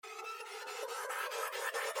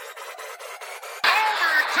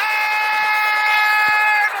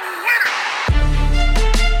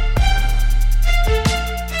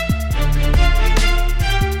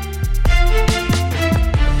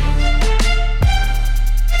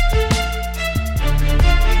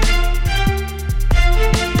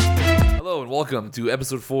Hello and welcome to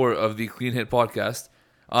episode 4 of the Clean Hit Podcast.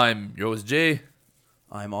 I'm your host Jay,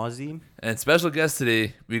 I'm Ozzy. and special guest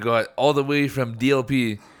today we got all the way from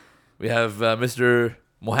DLP. We have Mr.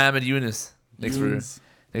 Mohammed Yunus. Thanks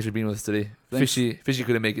for being with us today. Thanks. Fishy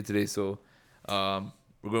couldn't make it today, so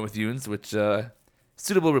we're going with Yunus, which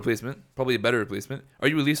suitable replacement, probably a better replacement. Are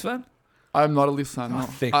you a Leafs fan? I'm not a Leafs fan. No.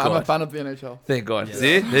 Thank I'm a God. fan of the NHL. Thank God. Yes.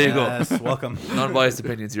 See, there you go. Yes, welcome. Non-biased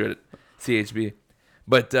opinions here at CHB.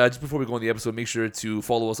 But just before we go on the episode, make sure to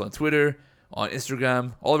follow us on Twitter, on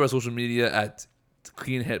Instagram, all of our social media at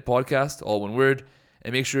Clean Hit Podcast, all one word.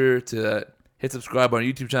 And make sure to hit subscribe on our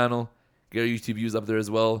YouTube channel. Get our YouTube views up there as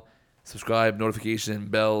well. Subscribe, notification,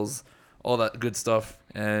 bells, all that good stuff.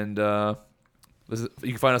 And you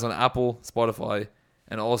can find us on Apple, Spotify,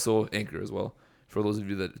 and also Anchor as well, for those of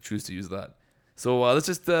you that choose to use that. So let's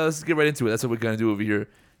just get right into it. That's what we're going to do over here.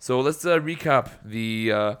 So let's recap the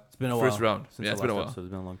It's been a first while round. since Yeah, it's the been a last while. episode. It's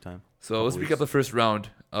been a long time. So let's Couple recap the first round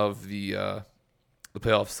of the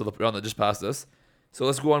playoffs. So the round that just passed us. So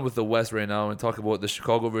let's go on with the West right now and talk about the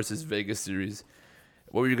Chicago versus Vegas series.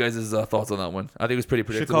 What were you guys' thoughts on that one? I think it was pretty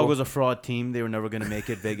predictable. Chicago's a fraud team. They were never going to make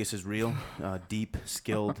it. Vegas is real, deep,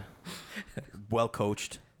 skilled, well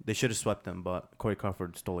coached. They should have swept them, but Corey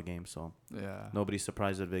Crawford stole a game, so Yeah. nobody's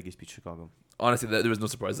surprised that Vegas beat Chicago. Honestly, there was no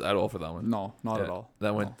surprise at all for that one. No, not Yeah, at all. That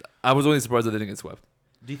No. went. I was only surprised that they didn't get swept.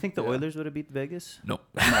 Do you think the Yeah. Oilers would have beat Vegas? No.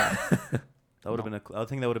 That would have been. I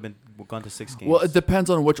think that would have been gone to 6 games. Well, it depends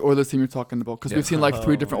on which Oilers team you're talking about, because Yeah. we've seen like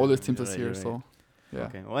 3 different Oh, Oilers teams you're this right, year. you're So, yeah.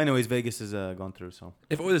 Okay. Well, anyways, Vegas has gone through. So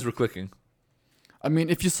If Oilers were clicking, I mean,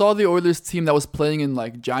 if you saw the Oilers team that was playing in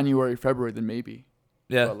like January, February, then maybe.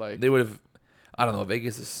 yeah, But, like- they would have. I don't know.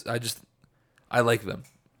 Vegas is. I like them.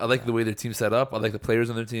 I like the way their team's set up. I like the players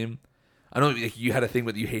on their team. I know like, you had a thing,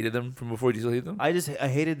 but you hated them from before. Do you still hate them? I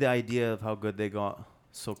hated the idea of how good they got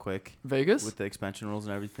so quick Vegas. with the expansion rules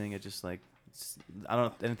and everything. It just like I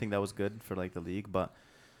didn't think that was good for like the league, but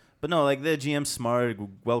no, like the GM smart,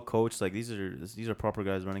 well coached. Like these are proper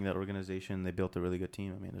guys running that organization. They built a really good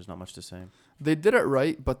team. I mean, there's not much to say. They did it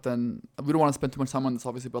right, but then we don't want to spend too much time on this,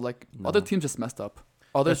 obviously. But like No. other teams just messed up.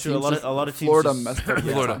 Other That's true. teams, A lot of teams Florida just- messed up.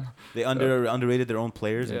 Yeah. Florida. They underrated their own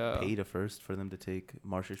players Yeah. and paid a first for them to take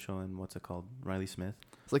Marshall Shaw and what's it called, Riley Smith.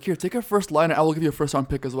 It's like, here, take a first liner. I will give you a first round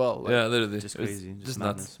pick as well. Like, Yeah, literally. Just It was crazy, Just just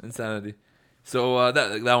nuts. madness. Insanity. So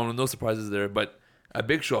that one, no surprises there. But a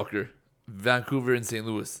big shocker, Vancouver and St.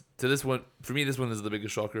 Louis. To this one, for me, this one is the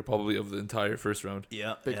biggest shocker probably of the entire first round.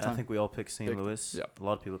 Yeah, Big I time. think we all picked St. Big- Louis. yeah. A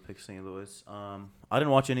lot of people picked St. Louis. I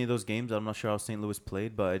didn't watch any of those games. I'm not sure how St. Louis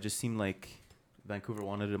played, but it just seemed like Vancouver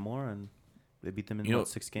wanted it more, and they beat them in You know,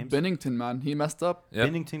 6 games. Bennington, man, he messed up. Yep.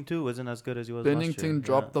 Bennington too wasn't as good as he was last year. Bennington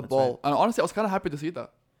dropped Yeah, the that's ball. right. And honestly, I was kind of happy to see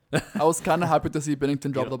that. I was kind of happy to see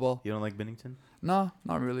Bennington drop You the ball. You don't like Bennington? No,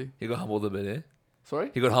 not really. He got humbled a bit, eh?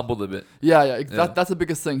 Sorry? He got humbled a bit. Yeah. Yeah. That's the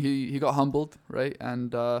biggest thing. He got humbled, right?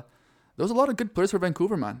 And there was a lot of good players for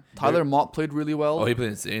Vancouver, man. Tyler There- Mott played really well. Oh, he played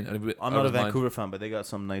insane. I'm not a Vancouver fan, but they got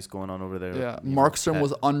some nice going on over there. yeah. You know, Markstrom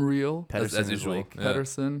was unreal. As Pedersen is usual. like Yeah.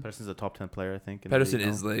 Pedersen. Pedersen's a top 10 player, I think. in the Pedersen league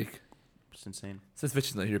is now. like, It's insane. since Fitch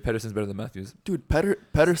is not here, Pedersen's better than Matthews. Dude,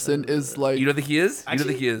 Pedersen is like... You don't think he is? You don't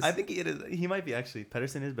think he is? I think he might be actually.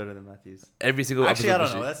 Pedersen is better than Matthews. Every single Actually, I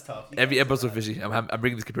episode don't know. fishy. That's tough. Every episode fishy. I'm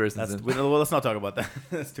bringing these comparisons That's in. well, let's not talk about that.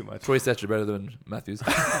 That's too much. Troy Setcher better than Matthews. Troy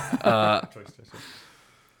Stetcher.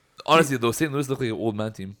 Honestly, though, St. Louis looked like an old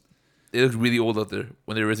man team. They looked really old out there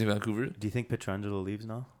when they were raising Vancouver. Do you think Pietrangelo leaves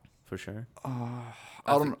now? For sure. I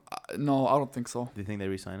don't think so. Do you think they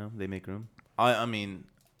re-sign him? They make room? I mean,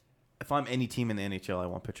 if I'm any team in the NHL, I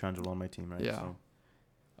want Pietrangelo on my team, right? Yeah. So,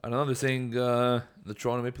 I don't know. They're saying the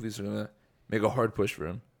Toronto Maple Leafs are going to make a hard push for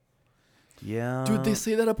him. yeah. Dude, they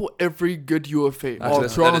say that about every good UFA. Actually,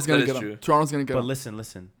 Toronto's that going is to get true. him. Toronto's going to get But him.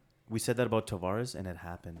 listen. We said that about Tavares, and it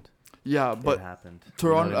happened. Yeah, It but happened.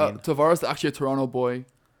 Toronto, You know what I mean? Tavares is actually a Toronto boy.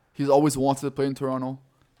 He's always wanted to play in Toronto.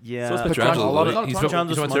 Yeah. So is Pietrangelo. Pietrangelo. A lot of- though. He's from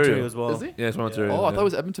Pietrangelo from Ontario. Ontario as well. Is he? Yeah, he's from Yeah. Ontario. Oh, I yeah. thought it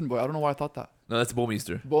was Edmonton boy. I don't know why I thought that. No, that's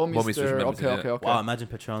Bowmeister. Bowmeister. from Okay, Edmonton, okay, yeah. okay. Wow, imagine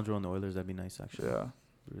Pietrangelo on the Oilers. That'd be nice, actually. Yeah.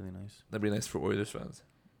 Really nice. That'd be nice for Oilers fans.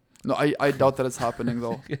 No, I doubt that it's happening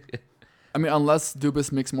though. I mean, unless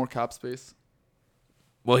Dubas makes more cap space.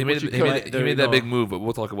 Well, he Which made you he could. made, he They're- made that no. big move, but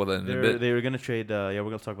we'll talk about that in a bit. They were gonna trade. Yeah, we're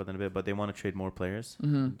gonna talk about that in a bit. But they want to trade more players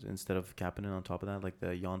Mm-hmm. instead of Kapanen. On top of that, like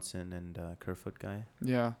the Janssen and Kerfoot guy,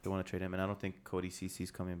 Yeah. they want to trade him. And I don't think Cody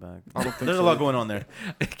CC's coming back. I don't think There's so a lot either. going on there.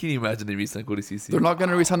 Can you imagine they re-signed Cody CC? They're not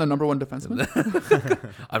gonna resign the number one defenseman.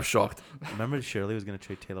 I'm shocked. Remember Shirley was gonna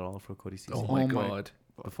trade Taylor Hall for Cody CC Oh Oh my my- god.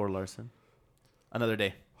 before Larson. Another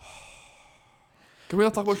day. Can we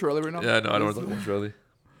not talk about Shirley right now? Yeah, no, I don't want to talk about Shirley.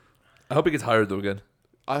 I hope he gets hired though again,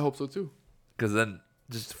 I hope so too. because then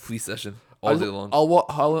just free session I all just- day long. I'll want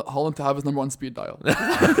Holland to have his number one speed dial.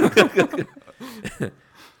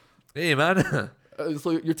 Hey man,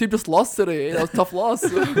 So your team just lost today. Eh? That was a tough loss.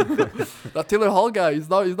 That Taylor Hall guy, he's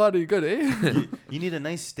not any good, eh? You need a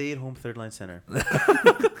nice stay-at-home third-line center.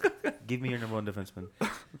 Give me your number one defenseman.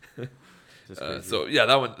 Just crazy. so yeah,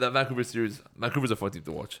 that Vancouver series, Vancouver's a fun team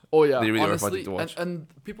to watch. Oh yeah, They really are a fun honestly, team to watch. and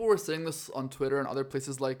people were saying this on Twitter and other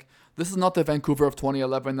places. Like, this is not the Vancouver of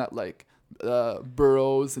 2011 that like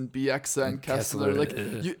Burrows and BX and Kessler. Kessler, Like,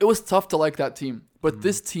 ugh. it was tough to like that team, but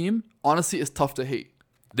this team honestly is tough to hate.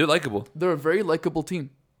 They're likable. They're a very likable team.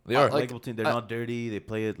 They are. like, Likeable team. They're I- not dirty. They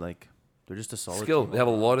play it like they're just a solid Skill. team They have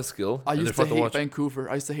a overall. lot of skill. I and used they're to fun hate watch. Vancouver.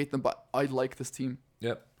 I used to hate them, but I like this team.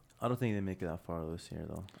 Yep. I don't think they make it that far this year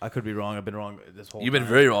though. I could be wrong. I've been wrong this whole. You've been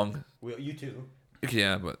time. very wrong. You too.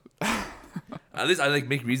 Yeah, but at least I like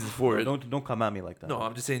make reasons for it. Don't come at me like that. No,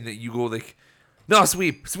 I'm just saying that you go like, no,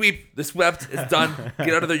 sweep. They swept. It's done.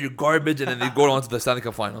 Get out of there. You're garbage. And then they go on to the Stanley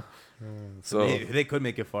Cup final. So they could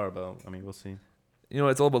make it far, but I mean, we'll see. you know,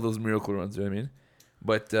 it's all about those miracle runs. You know what I mean?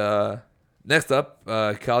 But next up,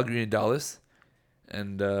 Calgary and Dallas,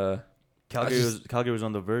 and Calgary was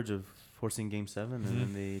on the verge of forcing Game 7, and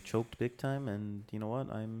then they choked big time. And you know what?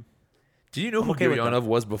 do you know I'm who okay with Gurianov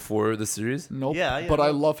was before the series? Nope. Yeah, but I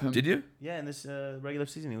no. love him. Did you? Yeah, in this regular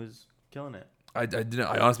season, he was killing it. I didn't.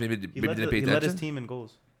 I honestly maybe He didn't pay led his attention. team in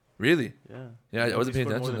goals. Really? Yeah. Yeah, I wasn't He paying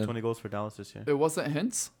scored attention more than then. 20 goals for Dallas this year. It wasn't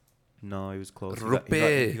Hintz. No, he was close. Rupe.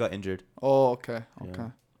 He got injured. Oh, okay, Yeah. okay.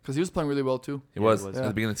 Because he was playing really well too. He Yeah, was he was. at Yeah.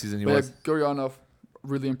 the beginning of the season. He But was. yeah, Gurianov,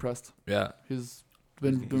 really impressed. Yeah. He's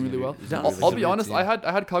been He's doing really gonna well. be- he's gonna I'll, be I'll really be good honest. team.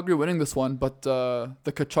 I had Calgary winning this one, but the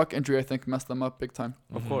Kachuk injury I think messed them up big time.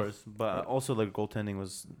 Of Mhm. course, but also like goaltending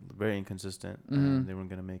was very inconsistent. Mhm. And they weren't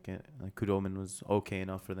gonna make it. Like Kudoman was okay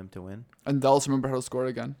enough for them to win. And Dallas remember how to score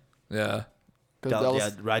again. Yeah. Because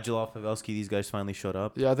Dallas, Yeah, Radulov, Pavelski, these guys finally showed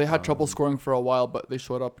up. yeah, they had trouble Um, scoring for a while, but they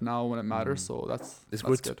showed up now when it matters. Mhm. So that's They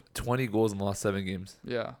scored good. 20 goals in the last 7 games.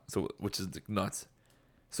 Yeah, So which is like, nuts.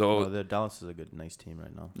 So The Dallas is a good, nice team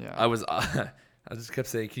right now. yeah. I was I just kept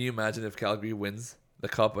saying, can you imagine if Calgary wins the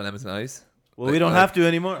cup on Edmonton Ice? Well, Like- we don't like- have to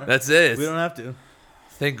anymore. That's it. We don't have to.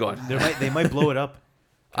 Thank God. They might blow it up.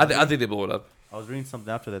 I think they blow it up. I was reading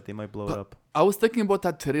something after that. They might blow it up. I was thinking about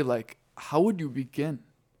that today. Like, how would you begin?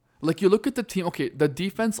 Like, you look at the team. Okay, the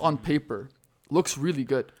defense on paper looks really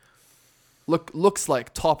good. Looks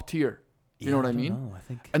like top tier. You know what I mean? No, I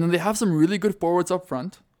think. And then they have some really good forwards up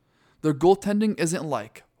front. Their goaltending isn't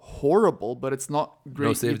like horrible, but it's not great.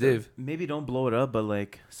 No save either. Dave. Maybe don't blow it up, but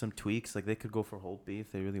like some tweaks. Like they could go for Holtby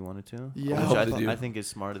if they really wanted to. Yeah, Which I hope I, they do. I think is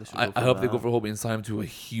smart. They should I go for hope they that. go for Hobie and sign him to a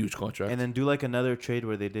huge contract. And then do like another trade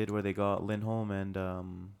where they got Lindholm and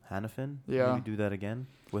Hannafin. Yeah. Maybe do that again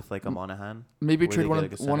with like a Monahan. Maybe Where trade they one get,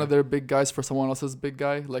 of like, a one of center. their big guys for someone else's big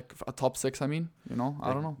guy, like a top 6. I mean, I don't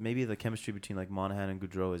Like, know. Maybe the chemistry between like Monahan and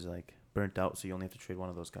Goudreau is like burnt out, so you only have to trade one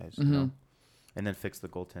of those guys. Mhm. You know? And then fix the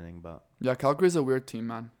goaltending. But Yeah, Calgary's a weird team,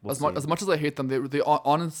 man. We'll As see. much as I hate them, they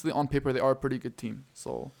honestly on paper they are a pretty good team.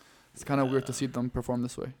 So it's kind of weird to see them perform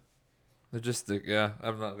this way. They're just like, yeah,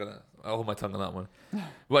 I'm not gonna. I'll hold my tongue on that one.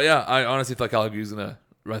 But yeah, I honestly thought Calgary's gonna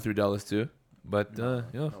run through Dallas too. But you know,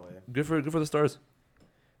 no way. good for the Stars.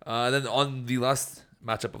 And then on the last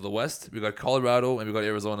matchup of the West, we got Colorado and we got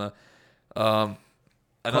Arizona.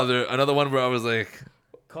 Another one where I was like,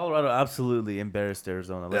 Colorado absolutely embarrassed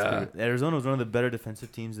Arizona. Arizona was one of the better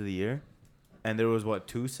defensive teams of the year, and there was what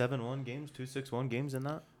 2-7-1 games, 2-6-1 games in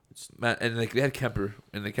that. man, and like they had Kemper,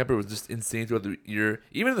 and the Kemper was just insane throughout the year.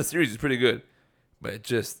 Even in the series, he's pretty good, but it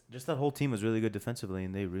just That whole team was really good defensively,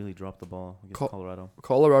 and they really dropped the ball against Colorado.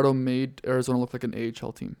 Colorado made Arizona look like an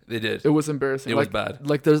AHL team. they did. It was embarrassing. It was bad.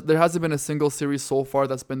 Like there hasn't been a single series so far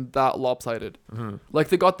that's been that lopsided. Mhm. Like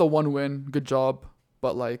they got the one win, good job,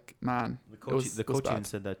 but like man, The was coach even bad.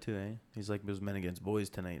 said that too, eh? He's like, it was men against boys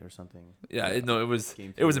tonight or something. Yeah, it was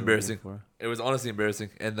Game it was 3 or embarrassing. game 4. It was honestly embarrassing,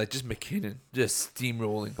 and like just McKinnon just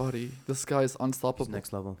steamrolling. buddy, this guy's He's unstoppable.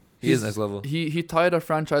 next level. He is He's- next level. He tied a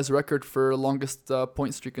franchise record for longest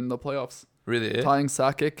point streak in the playoffs, Really? Eh? tying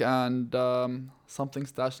Sakic and something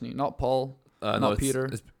Stashny, not Paul. No, not it's- Peter.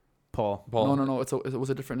 It's, Paul. Paul. No. It was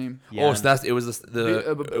a different name. Oh, Stas. It was the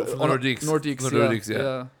Nordiques. Nordiques.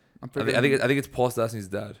 Yeah. I'm I think it's Paul Stastny's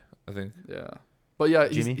dad. I think Yeah. But yeah,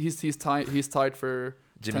 Jimmy? he's tied for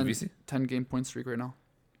Jimmy Vesey. 10 game point streak right now.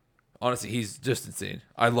 Honestly, he's just insane.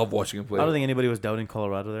 I love watching him play. I don't think anybody was doubting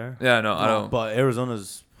Colorado there. Yeah, no, I don't. But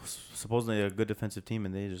Arizona's supposedly a good defensive team,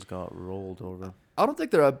 and they just got rolled over. I don't think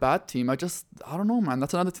they're a bad team. I don't know, man.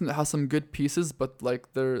 That's another team that has some good pieces, but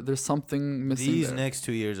like there's something missing. These there. next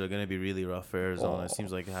 2 years are going to be really rough for Arizona. Oh. It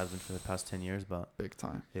seems like it has been for the past 10 years, but Big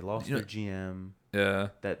time. they lost You know- their GM. Yeah,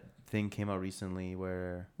 That thing came out recently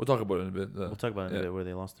where we'll talk about it in a bit. we'll talk about it in a yeah. bit, where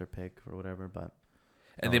they lost their pick or whatever. But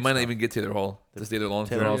And No, they it's might not not. even get Taylor Hall to stay there long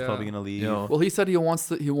Taylor term. Hall's Yeah. probably going to leave. You know, Well, he said he wants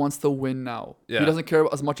to win now. Yeah. He doesn't care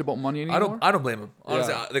as much about money anymore. I don't blame him.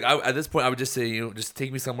 Honestly, Yeah. at this point, I would just say, just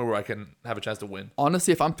take me somewhere where I can have a chance to win.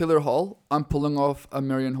 Honestly, if I'm Taylor Hall, I'm pulling off a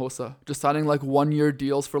Marian Hossa. Just signing like 1 year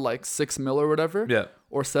deals for like $6 million or whatever. Yeah,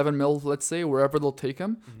 Or $7 million, let's say, wherever they'll take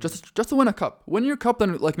him. Just to win a cup. Win your cup,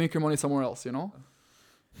 then like make your money somewhere else, you know?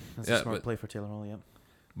 That's Yeah, a smart but- play for Taylor Hall, yeah.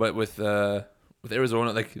 but with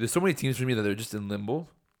Arizona, like there's so many teams for me that they're just in limbo.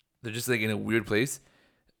 They're just like in a weird place.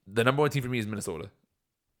 The number one team for me is Minnesota.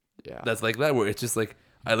 Yeah. That's like that, where it's just like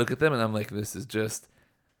I look at them and I'm like, this is just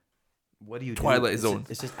What do you Twilight do? Zone.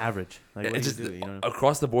 It's just average. Like, what it's do just you do? You know?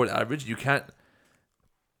 across the board average. You can't.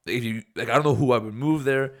 If you like, I don't know who I would move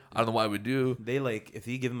there. I don't know what I would do They if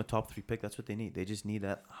you give them a top 3 pick, that's what they need. They just need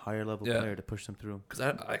that higher level Yeah. player to push them through. because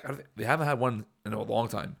I don't think, they haven't had one in a long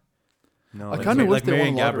time. No, I like kinda Mar- wish like they won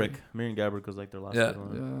Marion lottery. Gabrick. Marion Gabrick was like their last. Yeah. good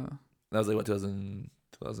one. Yeah. That was like what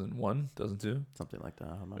 2001, 2002. Something like that.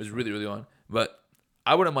 I'm It not was sure. really really on, but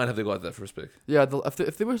I wouldn't mind if they got that first pick Yeah,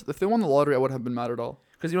 if they won the lottery, I wouldn't have been mad at all.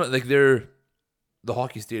 because like they're the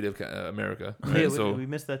hockey state of America. Right? Hey, so we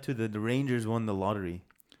missed that too. The Rangers won the lottery.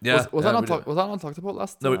 yeah, was yeah, that we not did. was that not talked about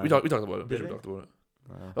last? No, time? we talked about it. Did We we? talked about it.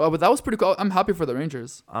 But that was pretty cool. I'm happy for the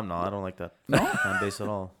Rangers. I'm not. I don't like that No? fan base at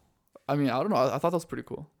all. I mean, I don't know. I thought that was pretty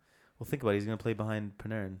cool. Well, think about it. He's gonna play behind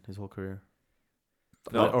Panarin his whole career.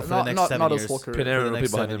 No, or for the next 7 not years. his whole career. Panarin For the will play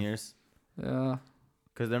next behind 7 him. years, Yeah,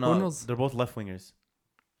 because they're Who not. knows? They're both left wingers.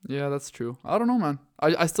 yeah, that's true. I don't know, man.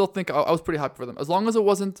 I still think I was pretty happy for them. As long as it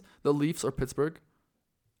wasn't the Leafs or Pittsburgh,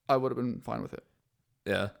 I would have been fine with it.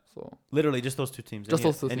 Yeah, So Literally, just those two teams. Just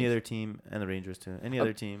any, those two any teams. other team and the Rangers too. Any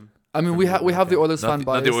other team. I mean, For we me, have the okay. Oilers fan Not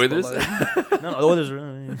bias. the but, Oilers? like, No, the Oilers.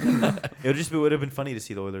 It would have been funny to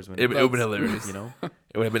see the Oilers win. it would have been hilarious. You know.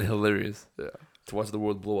 It would have been hilarious. Yeah. To watch the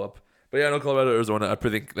world blow up. But yeah, no, Colorado, Arizona. I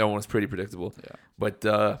think that one was pretty predictable. Yeah. But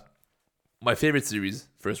my favorite series,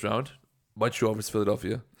 first round, Montreal versus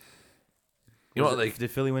Philadelphia. You know what, like did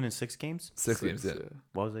Philly win in 6 games? six games, yeah.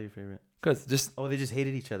 Why was that your favorite? Because just Oh, they just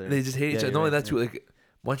hated each other. they just hate each Yeah, other. you're Not only right, that too, like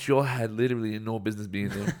Montreal had literally no business being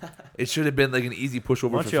there. It should have been like an easy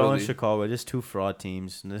pushover Montreal for and Philly. Chicago are just two fraud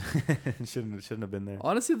teams. shouldn't have been there.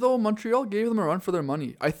 Honestly, though, Montreal gave them a run for their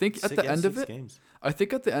money. I think at the end of 6 it, games.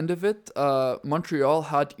 Montreal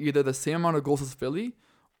had either the same amount of goals as Philly,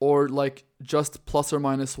 or like just plus or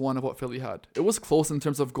minus one of what Philly had. It was close in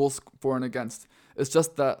terms of goals for and against. It's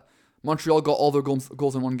just that Montreal got all their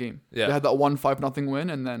goals in one game. Yeah. They had that 1-5-0 win,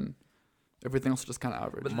 and then everything else was just kind of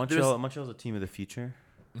average. But Montreal's a team of the future.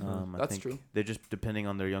 Mhm. I That's think true. They're just depending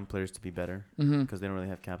on their young players to be better Mm-hmm. because they don't really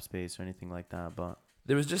have cap space or anything like that. But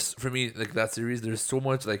There was just for me like that series. There's so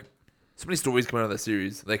much like so many stories coming out of that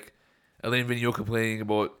series. Like Alain Vigneault complaining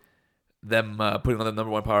about them putting on the number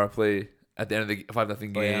one power play at the end of the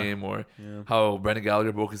 5-0 Oh, yeah. game, or yeah, how Brendan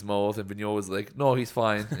Gallagher broke his mouth and Vigneault was like, "No, he's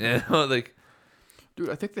fine." You know, like Dude,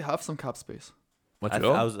 I think they have some cap space.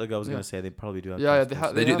 Montreal. I was Yeah. gonna say they probably do have. Yeah, cap yeah, they space.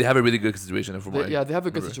 have- they do. They have a really good situation. From what They have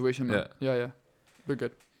a good remember. situation, man. Yeah, they're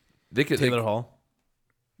good. they could. Taylor Hall.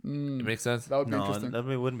 It makes sense. That would be No, interesting. that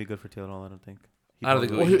wouldn't be good for Taylor Hall. I don't think. I don't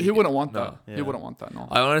think Well, would- he wouldn't want No. that. Yeah. He wouldn't want that. No.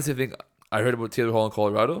 I honestly think I heard about Taylor Hall in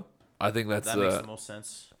Colorado. I think that's that makes the most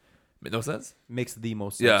sense. made no sense. Makes the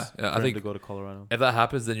most sense. Yeah, yeah, I for him think- to go to Colorado. If that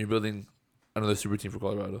happens, then you're building another super team for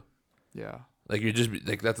Colorado. Yeah. Like you're just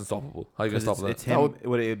like that's unstoppable. How are you gonna 'Cause stop that? it's him. It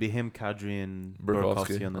would be him, Kadri, and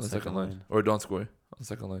Burakovsky on the second line. or Donskoy on the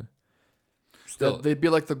second line. Still, Still, they'd be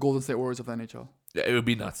like the Golden State Warriors of the NHL. yeah, it would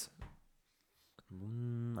be nuts.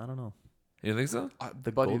 I don't know. You think so?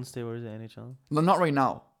 The Buddy, Golden State Warriors, the NHL. no, not right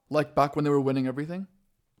now. Like back when they were winning everything.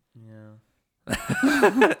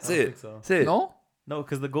 Yeah. Say it. So. Say it. No, No,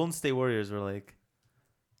 because the Golden State Warriors were like,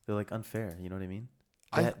 they're like unfair. You know what I mean?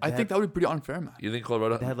 They had- I they think that would be pretty unfair, man. You think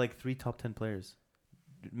Colorado? They had like 3 top 10 players.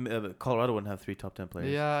 Colorado wouldn't have 3 top 10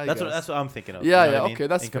 players. Yeah, I that's guess. what I'm thinking of. Yeah, you know what I mean? okay,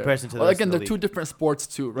 that's in fair. comparison to the Well, rest again, of the they're two league. different sports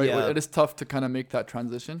too, right? Yeah. It is tough to kind of make that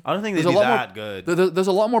transition. I don't think they'd There's be a lot that good. There's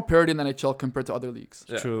a lot more parity in the NHL compared to other leagues.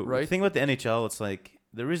 Yeah. True. Right? The thing about the NHL, it's like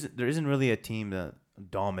there isn't really a team that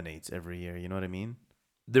dominates every year. You know what I mean?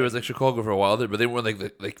 There was like Chicago for a while there, but they weren't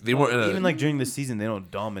they weren't in a, Even like during the season, they don't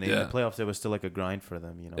dominate. In Yeah. the playoffs, it was still like a grind for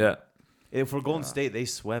them. You know. yeah. For Golden Yeah. State, they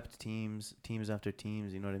swept teams after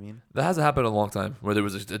teams. You know what I mean? That hasn't happened in a long time. Where there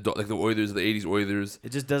was like the Oilers, the '80s Oilers,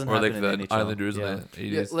 It just doesn't or happen like in the NHL. Islanders Yeah. in the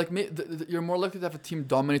Yeah, '80s. like you're more likely to have a team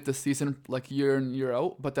dominate the season like year in year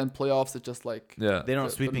out, but then playoffs it's just like Yeah. They're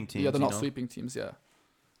not the- sweeping teams. Yeah, they're you not know? sweeping teams. Yeah.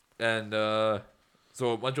 And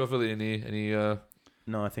so Montreal, Philly, any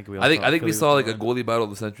No, I think we. I think we Philly saw was like a the goalie battle of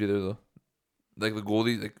the century there though. Like the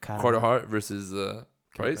goalie, like Carter Carter Hart. Hart versus one.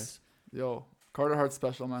 Price. Yo, Carter Hart's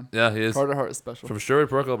special, man. Yeah, he is Carter Hart is special. from Sherwood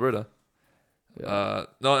Park, Alberta. Yeah.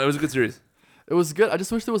 No, it was a good series. It was good. I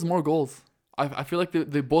just wish there was more goals. I feel like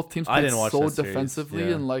they both teams I played didn't watch so that series, defensively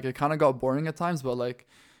yeah. and like it kind of got boring at times. But like,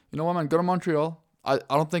 you know what, man? Go to Montreal. I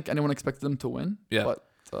don't think anyone expected them to win. Yeah. But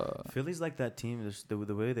Philly's like that team. The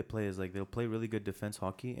way they play is like they'll play really good defense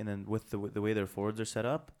hockey, and then with the way their forwards are set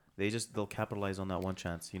up, they'll capitalize on that one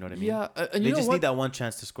chance. You know what I mean? yeah, and They you know just what? need that one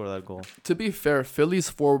chance to score that goal. To be fair, Philly's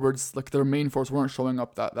forwards, like their main forwards, weren't showing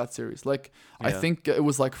up that series. Like I Yeah. think it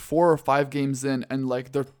was like 4 or 5 games in, and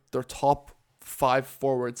like their top 5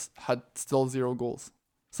 forwards had still 0 goals,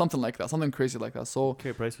 something like that, something crazy like that. So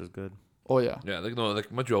Carey Price was good. oh yeah, Yeah, like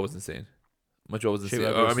Montreal was insane. Montreal was Shea insane.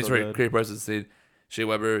 Weber Oh, was I mean, so sorry, good. Carey Price was insane. Shea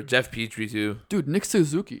Weber, Jeff Petrie too. dude, Nick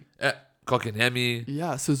Suzuki, Kotkaniemi.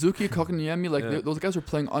 yeah, Suzuki, Kotkaniemi, like Yeah. those guys were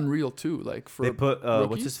playing unreal too. Like for They put what's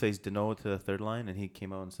rookies? his face Deneau to the third line, and he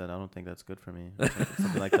came out and said, "I don't think that's good for me," or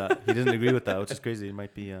something like that. He didn't agree with that, which is crazy. It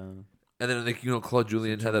might be. And then like Claude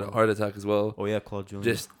Julien had that heart attack as well. Oh yeah, Claude Julien.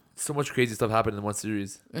 Just so much crazy stuff happened in one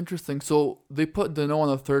series. Interesting. So they put Deneau on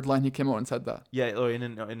the third line. He came out and said that. Yeah, or in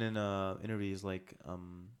interviews like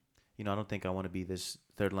I don't think I want to be this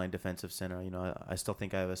third line defensive center. I still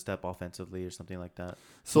think I have a step offensively or something like that.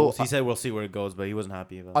 So he said we'll see where it goes, but he wasn't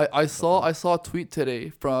happy about. I saw a tweet today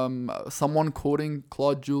from someone quoting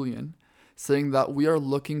Claude Julien saying that we are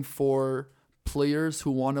looking for players who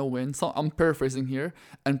want to win. So I'm paraphrasing here,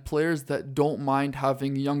 and players that don't mind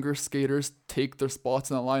having younger skaters take their spots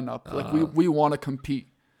in the lineup. Like we want to compete.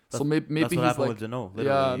 So maybe That's what he's happened like, with Deneau.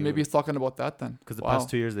 yeah, maybe he's talking about that then. because the Wow. past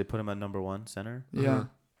 2 years they put him at number 1 center, Yeah.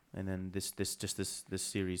 and then this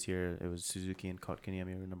series here it was Suzuki and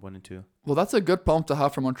Kotkaniemi were number 1 and 2. Well, that's a good problem to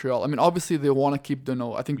have for Montreal. I mean, obviously they want to keep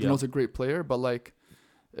Deneau. I think Yeah. Deneau's a great player, but like,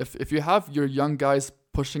 if you have your young guys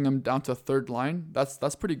pushing him down to third line,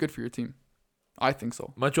 that's pretty good for your team. I think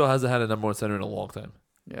so. Montreal hasn't had a number 1 center in a long time.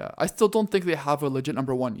 Yeah, I still don't think they have a legit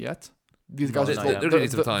number 1 yet. These No, guys not are yet. still, They're gonna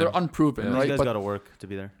need some time. they're unproven, Yeah. These right? guys But got to work to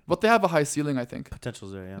be there. they have a high ceiling, I think.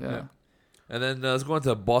 Potential's there, Yeah. And then let's go on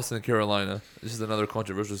to Boston and Carolina. This is another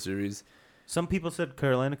controversial series. Some people said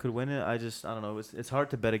Carolina could win it. I don't know. It's hard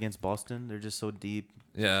to bet against Boston. They're just so deep.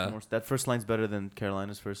 Yeah. That first line's better than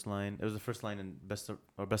Carolina's first line. It was the first line and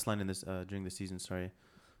best line in this during the season. Sorry,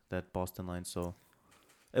 that Boston line. So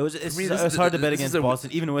it's me, this it's is- hard to bet this is against a-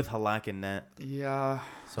 Boston, even with Halak in net. Yeah.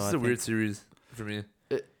 So This is a weird series for me.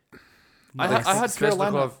 I Like, had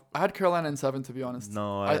Carolina. Svechnikov- I had Carolina in 7, to be honest.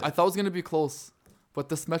 No, I thought it was gonna be close, but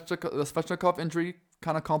the Svechnikov injury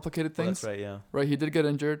kind of complicated well, things. that's right. Yeah, Right, he did get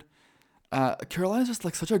injured. Carolina's just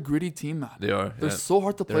like such a gritty team, man. They are. They're Yeah. so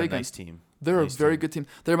hard to they're play a nice against. team. They're nice a very team. good team.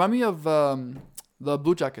 They remind me of the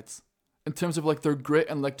Blue Jackets in terms of like their grit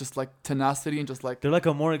and like just like tenacity and just like They're like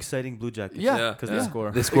a more exciting Blue Jackets. Yeah, because yeah. they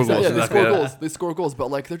score. They score Exactly, goals. yeah, they exactly, score yeah. goals. They score goals, but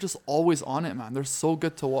like they're just always on it, man. They're so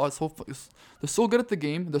good to watch. They're so good at the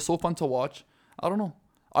game. They're so fun to watch. I don't know.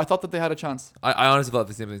 I thought that they had a chance. I honestly thought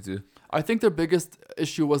the same thing too. I think their biggest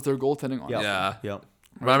issue was their goaltending. Honestly. Yeah. Yeah.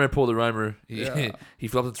 Reimer pulled a Reimer. Yeah. He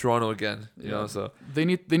flopped to Toronto again. You Yeah. know, so They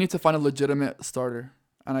need to find a legitimate starter,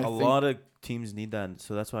 and I A think lot of teams need that,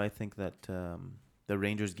 so that's why I think that the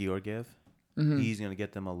Rangers Georgiev, Mhm. he's gonna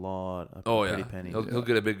get them a lot of oh pretty yeah, penny. he'll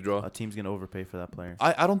get a big draw. A team's gonna overpay for that player.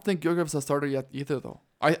 I don't think Georgiev's a starter yet either, though.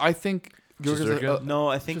 I think Georgiev's Shesterkin? No,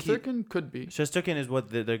 I think Shesterkin could be. Shesterkin is what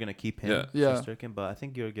they're gonna keep him. Yeah. Yeah. Shesterkin, but I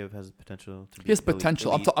think Georgiev has potential to be. He has elite-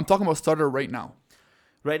 potential. elite. I'm talking about starter right now.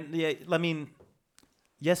 Right? Yeah. I mean,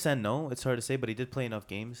 yes and no. It's hard to say, but he did play enough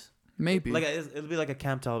games. Maybe. Like it'll be like a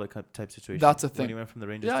Cam Talbot type situation. That's a When thing. he went from the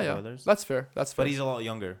Rangers Yeah, to yeah. the Oilers. That's fair. That's fair. But he's a lot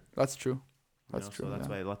younger. That's true. you That's know, true. So that's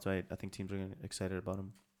yeah. why I think teams are gonna excited about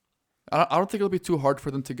him. I don't think it'll be too hard for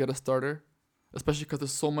them to get a starter, especially because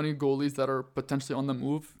there's so many goalies that are potentially on the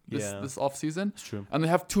move Yeah. this off season, It's true. and they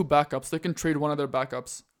have 2 backups. They can trade one of their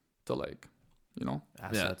backups to like, you know.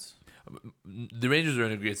 Assets. The Rangers are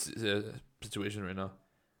in a great situation right now.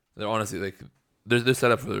 They're honestly like they're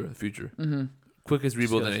set up for the future. Mm-hmm. Quickest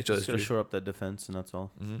rebuild in Just NHL gotta history. shore up that defense, and that's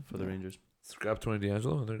all Mm-hmm. for the Rangers. Scrap Tony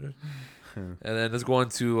D'Angelo. They're good. And then let's go on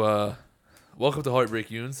to welcome to Heartbreak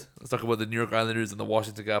Yunes. Let's talk about the New York Islanders and the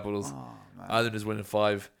Washington Capitals. Oh, man. Islanders winning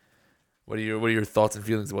 5. What are your thoughts and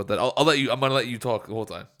feelings about that? I'll let you. I'm gonna let you talk the whole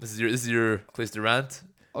time. This is your place to rant.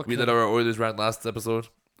 Okay. We let our Oilers rant last episode.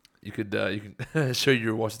 You can share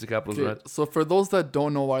your Washington Capitals Okay, rant. so for those that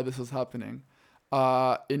don't know why this is happening,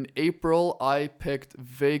 in April I picked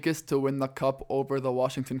Vegas to win the cup over the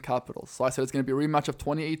Washington Capitals. So I said it's going to be a rematch of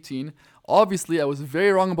 2018. Obviously, I was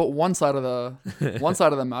very wrong about one side of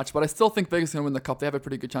the match, but I still think Vegas is going to win the cup. They have a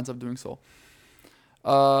pretty good chance of doing so.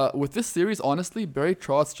 With this series, honestly, Barry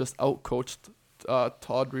Trotz just outcoached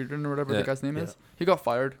Todd Reardon or whatever the guy's name is. He got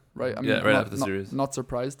fired, right? I mean, right after the series. Not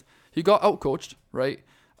surprised. He got outcoached, right?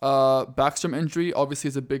 Backstrom injury obviously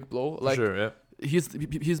is a big blow. Like Sure, yeah. he's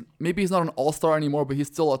maybe he's not an all-star anymore, but he's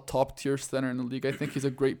still a top tier center in the league. I think he's a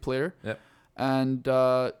great player. Yeah. And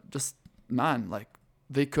just man, like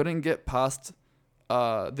they couldn't get past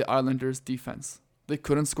the Islanders defense. They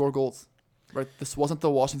couldn't score goals. Right? This wasn't the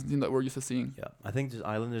Washington team that we're used to seeing. Yeah, I think the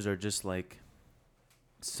Islanders are just like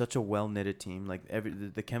such a well-knitted team. Like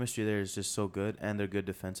the chemistry there is just so good, and they're good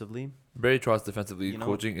defensively. Barry Trotz defensively You know,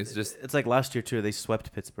 coaching is just It's like last year too. They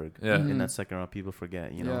swept Pittsburgh Yeah. Mhm. in that second round. People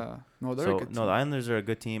forget, you know. Yeah. No, they're a So good no, team. the Islanders are a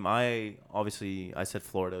good team. I said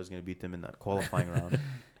Florida was going to beat them in that qualifying round,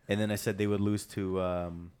 and then I said they would lose to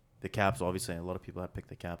the Caps. Obviously, a lot of people have picked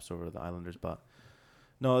the Caps over the Islanders, but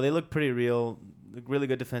no, they look pretty real. Really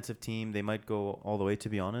good defensive team. They might go all the way, to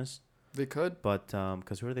be honest. They could. But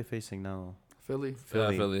because who are they facing now? Philly.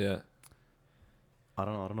 Philly, yeah. I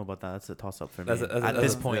don't know about that. That's a toss up for me. That's a- At that's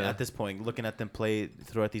this a- point, looking at them play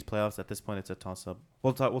throughout these playoffs, at this point, it's a toss up.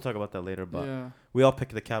 We'll talk about that later. But Yeah. we all pick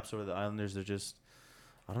the Caps over the Islanders. They're just,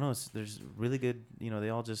 I don't know. There's really good. You know, they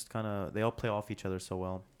all just they all play off each other so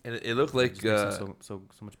well. And it looked It like just makes it so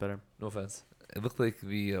much better. no offense. It looked like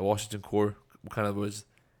the Washington core kind of was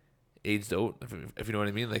aged out, if you know what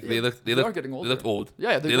I mean. Like they Yeah, looked they are getting older. They looked old.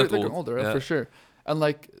 Yeah, They they're look getting old. older, Yeah. for sure. And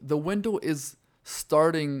like the window is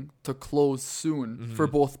starting to close soon for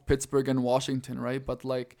Mhm. both Pittsburgh and Washington, right? But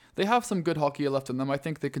like they have some good hockey left in them. I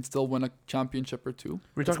think they could still win a championship or two.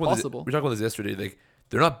 We It's talked about possible. we talked about this yesterday. Like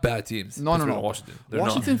they're not bad teams. No, no, Pittsburgh no. and Washington. They're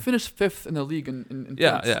Washington finished 5th in the league in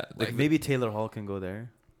Yeah, points. yeah. Like maybe Taylor Hall can go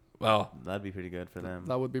there. Wow, That'd be pretty good for them.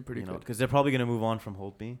 That would be pretty good. Because they're probably gonna move on from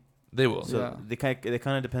Holtby. they will. So Yeah. they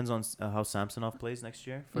kind of depends on how Samsonov plays next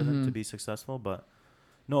year for them to Mhm. be successful. But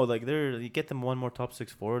no, like you get them one more top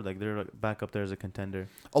 6 forward, like they're like back up there as a contender.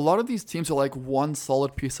 A lot of these teams are like one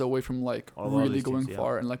solid piece away from like A lot of really these going teams, yeah.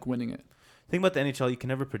 far and like winning it. Thing about the NHL, you can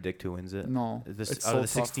never predict who wins it. No, This, it's out so of the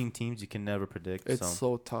tough. 16 teams, you can never predict. It's so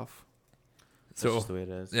so tough. that's So just the way it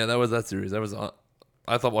is. yeah, that was that series. That was.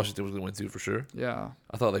 I thought Washington was going to win too for sure. Yeah.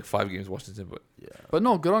 I thought like 5 games Washington, but Yeah. But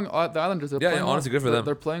no, good on the Islanders. They're Yeah, playing yeah, honestly, well. good for They're- them.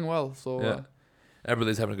 They're playing well. So Yeah.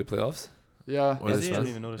 Everybody's having a good playoffs. yeah. Or Is this he? I fast. didn't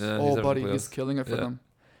even notice. Yeah, Oh, having buddy, good he's playoffs. killing it for Yeah. them.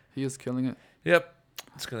 He is killing it. Yep.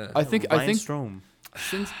 It's gonna. I think Ryan Strome.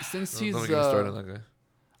 since don't he's get me started on that guy.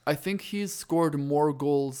 I think he's scored more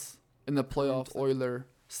goals in the playoffs Oiler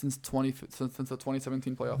since since the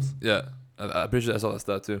 2017 playoffs. Yeah, I'm pretty sure I saw that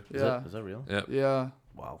stat too. Yeah. Is that real? Yeah. Yeah.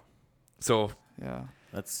 Wow. So Yeah.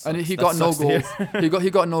 That's And he that got no sucks to hear. goals. he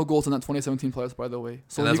got no goals in that 2017 playoffs, by the way.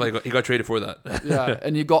 So and that's he, why he got traded for that. yeah,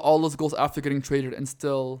 and he got all those goals after getting traded, and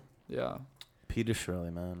still, yeah. Peter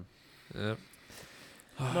Shirley, man. Yeah.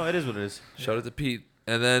 No, it is what it is. Shout out to Pete.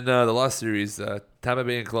 And then the last series, Tampa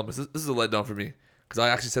Bay and Columbus. This is a letdown for me because I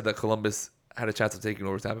actually said that Columbus had a chance of taking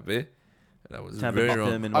over Tampa Bay, and I was Tampa very beat wrong.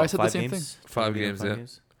 them in I what, said the 5 same games? 5 Beat them in games, 5 yeah.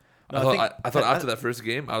 games? I No, thought I- after that first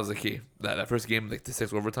game, I was like, hey, that first game, like the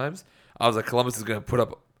 6 overtimes, I was like, Columbus is gonna put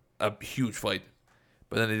up a huge fight,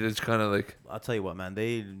 but then they just kind of like, I'll tell you what, man.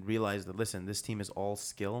 They realized that, listen, this team is all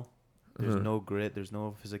skill. There's Mhm. no grit. There's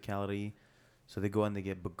no physicality. So they go and they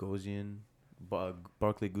get Bogosian,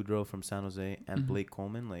 Barclay Goodrow from San Jose, and Mhm. Blake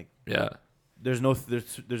Coleman. Like, yeah, there's no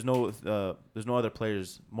other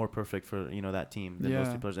players more perfect for that team than those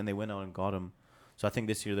Yeah. two players, and they went out and got them. So I think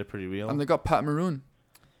this year they're pretty real. And they got Pat Maroon.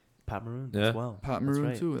 Pat Maroon Yeah. as well. Pat That's Maroon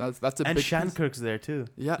right. too. That's a And big piece. Shankirk's there too.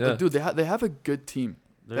 Yeah, Yeah. dude, they have a good team.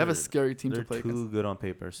 They have a scary team They're to play too against. good on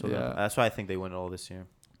paper. So Yeah. that's why I think they win it all this year.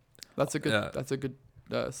 That's a good. Yeah. That's a good.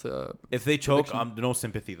 If they choke, Prediction. no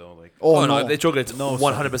sympathy though. Like, Oh, no, no. if they choke, it's No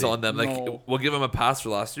 100% on them. Like No. we'll give them a pass for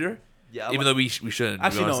last year, yeah, even though we shouldn't. to be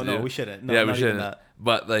actually honest no, with you. we shouldn't. No, Yeah, we not even shouldn't. that.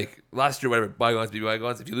 But like last year, whatever, bygones be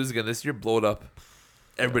bygones. If you lose again this year, blow it up.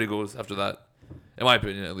 Everybody goes after that, in my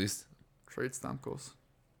opinion, at least. Trade Stamkos.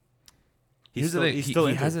 Here's the thing: He's he, still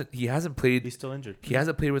he injured. hasn't played. He's still injured. He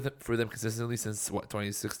hasn't played for them consistently since what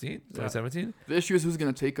 2016, 2017. The issue is who's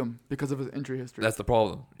gonna take him because of his injury history. That's the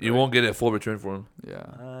problem. You Right. won't get a full return for him.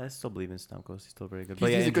 yeah. I still believe in Stamkos. He's still very good.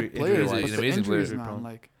 He's a good player, injuries- but he's an the amazing injuries, player. man.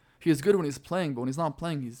 Like He's good when he's playing, but when he's not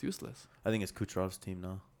playing, he's useless. I think it's Kucherov's team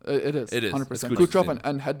now. It is. It is. 100%. It's Kucherov's Kucherov team.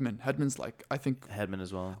 and Hedman. Hedman's like, I think. Hedman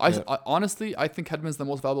as well. I honestly, I think Hedman's the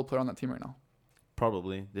most valuable player on that team right now.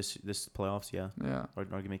 Probably this playoffs. Yeah, Yeah. or an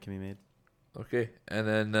argument can be made. Okay, and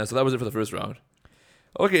then so that was it for the first round.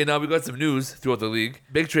 Okay, now we got some news throughout the league.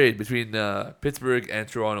 Big trade between Pittsburgh and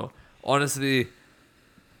Toronto. Honestly,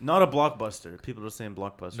 Not a blockbuster. People are saying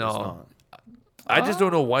blockbuster. No. It's not. I just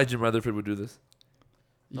don't know why Jim Rutherford would do this.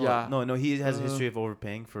 No, Yeah. No. He has a history of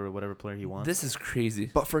overpaying for whatever player he wants. This is crazy.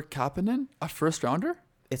 But for Kapanen, a first rounder?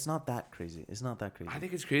 It's not that crazy. It's not that crazy. I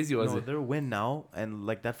think it's crazy, was no, it? they're win now, and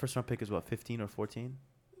like that first round pick is what 15 or 14.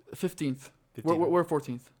 15th. 15. We're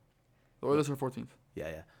 14th. The Oilers are 14th.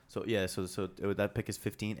 Yeah. So that pick is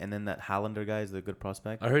 15, and then that Hallander guy is the good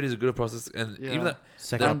prospect. I heard he's a good process, and Yeah. even that.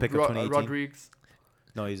 Second round pick of 2018. Rodriguez.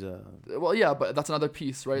 No, he's Well, yeah, but that's another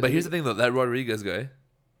piece, right? But here's the thing, though. That Rodriguez guy.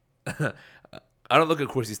 I don't look at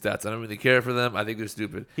Corsi stats. I don't really care for them. I think they're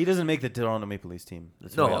stupid. he doesn't make the Toronto Maple Leafs team.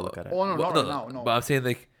 That's No. the way I look at it. Oh, no, Well, not right now. No. But I'm saying,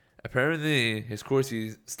 like, apparently his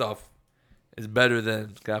Corsi stuff is better than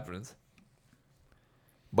Kapanen's.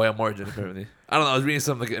 By a margin, apparently. I don't know. I was reading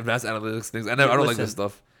some like advanced analytics things. I don't like this Listen.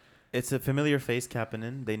 stuff. It's a familiar face,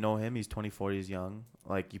 Kapanen. They know him. He's 24. He's young.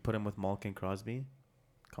 Like you put him with Malkin, Crosby.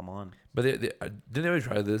 Come on. But they didn't they already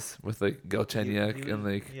try this with like Galchenyuk He and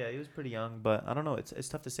was- like yeah, he was pretty young, but I don't know. It's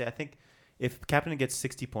tough to say. I think if Kapanen gets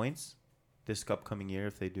 60 points this upcoming year,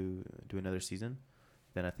 if they do another season,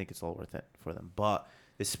 then I think it's all worth it for them. But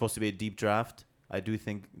it's supposed to be a deep draft. I do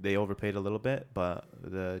think they overpaid a little bit, but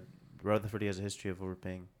the Rutherford has a history of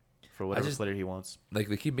overpaying for whatever player he wants. like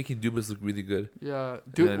they keep making Dubas look really good. Yeah.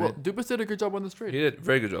 You know what I mean? Dubas did a good job on this He trade. did a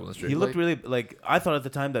very good job on this trade. He looked Like- really like I thought at the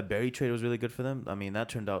time that Barry trade was really good for them. I mean, that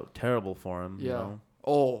turned out terrible for him. Yeah. You know?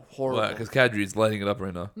 Oh, horrible. because Kadri's lighting it up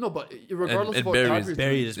right now. No, but regardless and of what Barry's- Kadri's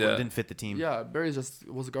Barry doing- just Yeah. didn't fit the team. Yeah, Barry just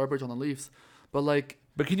was garbage on the Leafs. But like,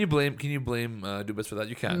 But can you blame Dubas for that?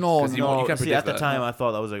 You can't. No, 'Cause you No, can't see, predict at the that. time, I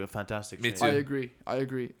thought that was like a fantastic Me trade. too. I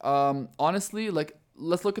agree. Honestly, like,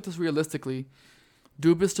 let's look at this realistically.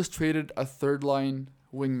 Dubas just traded a third line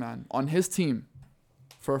wingman on his team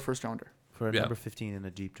for a first rounder. For a Yeah. number 15 in a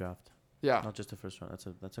deep draft. Yeah. Not just a first round.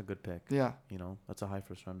 That's a good pick. Yeah. You know, that's a high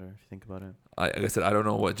first rounder if you think about it. Like I said, I don't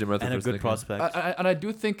know what Jim Rutherford's And a good thinking. prospect. And I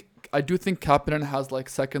do think Kapanen has like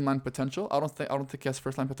second line potential. I don't think he has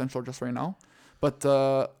first line potential just right now. But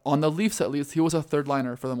on the Leafs at least, he was a third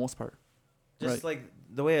liner for the most part. Just like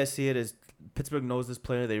the way I see it is, Pittsburgh knows this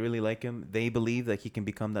player. They really like him. They believe that he can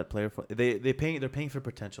become that player. They're paying for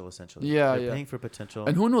potential essentially. Yeah, they're yeah. paying for potential.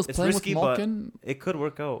 And who knows, It's playing risky, with but Malkin. it could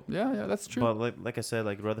work out. Yeah, that's true. But like I said,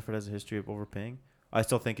 like Rutherford has a history of overpaying. I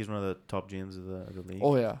still think he's one of the top GMs of the league.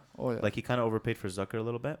 Oh yeah. Like he kind of overpaid for Zucker a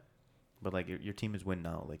little bit, but like your team is win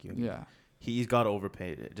now. Like Yeah. he's got to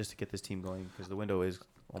overpay just to get this team going because the window is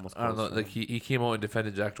almost. I don't know. closed for Like him. he came out and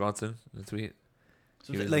defended Jack Johnson in a tweet.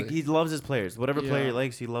 So He was like he loves his players. Whatever player he Yeah.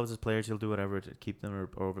 likes, he loves his players. He'll do whatever to keep them or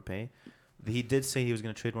overpay. He did say he was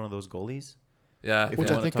going to trade one of those goalies. Yeah, If Which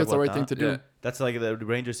you I wanna think talk is the about right thing that. to do. Yeah. That's like the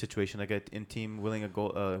Rangers situation. Like a in team willing a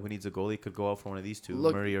goal who needs a goalie could go out for one of these two,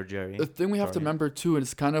 Look, Murray or Jerry. The thing we have to Sorry. remember too, and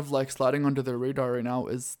it's kind of like sliding under the radar right now,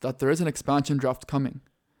 is that there is an expansion draft coming.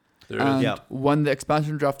 There is. And Yeah. when the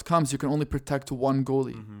expansion draft comes, you can only protect one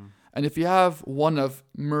goalie. Mm-hmm. And if you have one of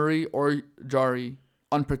Murray or Jari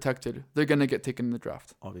unprotected, they're gonna get taken in the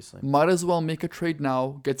draft. Obviously, Might as well make a trade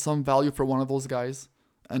now, get some value for one of those guys,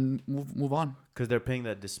 and move on. because they're paying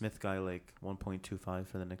that DeSmith guy like 1.25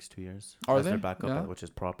 for the next 2 years. Are As they? their backup, Yeah. which is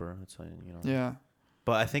proper. It's you know. Yeah.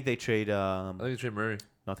 But I think they trade. I think they trade Murray.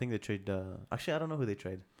 I think they trade. Actually, I don't know who they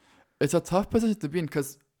trade. It's a tough position to be in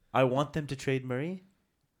because I want them to trade Murray,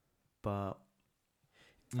 but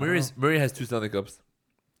Murray has 2 Stanley Cups.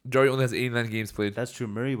 Jari only has 89 games played. that's true.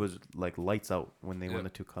 Murray was like lights out when they Yeah. won the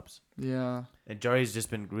 2 cups, yeah. and Jari's just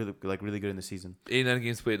been really good in the season. 89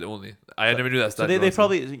 games played only. I never knew that So stat. they honestly.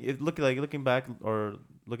 probably looking back or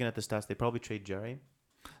looking at the stats, they probably trade Jari.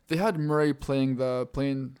 They had Murray playing the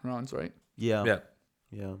playing rounds, right? Yeah.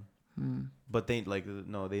 Yeah. Hmm. But they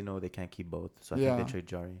they know they can't keep both, so I Yeah. think they trade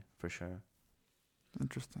Jari for sure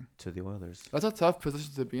Interesting. to the Oilers. That's a tough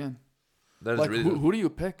position to be in. That is Like, really who do you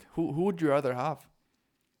pick? Who would you rather have?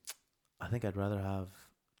 I think I'd rather have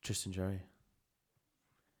Tristan Jari.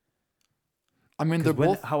 I mean, they're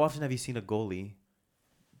both. How often have you seen a goalie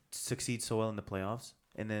succeed so well in the playoffs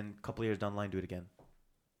and then a couple of years down the line do it again?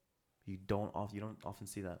 You don't often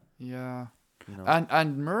see that. Yeah. You know.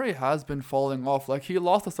 And Murray has been falling off. Like, he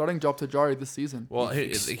lost the starting job to Jari this season. well.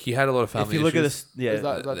 He had a lot of family if you look at issues. this, yeah, Is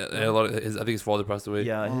that- A lot of I think his father passed away.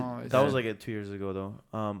 yeah, Oh, I that was see. like 2 years ago though,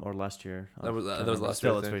 or last year. That was I can't last remember. year,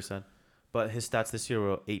 Still, I it's think. very sad. But his stats this year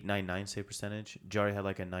were 8.99 save percentage. Jari had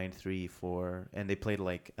like a 9.34, and they played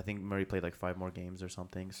like, I think Murray played like 5 more games or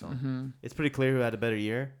something. So it's pretty clear who had a better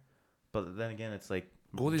year. But then again, it's like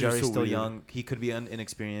Goalies are Jari's so still weird. young. He could be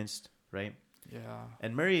inexperienced, right? Yeah.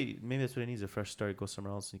 And Murray, maybe that's what he needs, a fresh start, go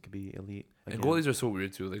somewhere else. He could be elite. And again. goalies are so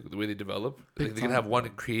weird too. Like the way they develop, Big like, they can time. have one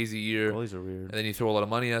crazy year, Goalies are weird. and then you throw a lot of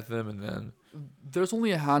money at them, and then There's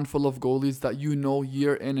only a handful of goalies that you know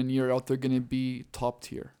year in and year out they're gonna be top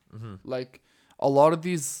tier. Like a lot of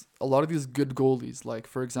these good goalies, like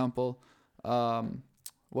for example,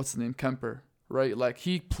 what's his name, Kemper, right? Like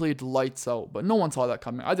he played lights out, but no one saw that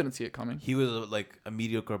coming. I didn't see it coming. He was like a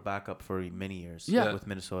mediocre backup for many years. Yeah. With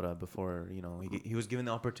Minnesota before he was given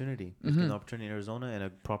the opportunity. He was given the opportunity in Arizona and a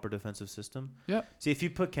proper defensive system. Yeah. See, if you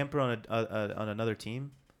put Kemper on on another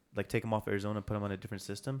team, like take him off Arizona, put him on a different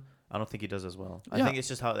system, I don't think he does as well. I Yeah. think it's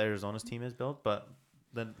just how Arizona's team is built, but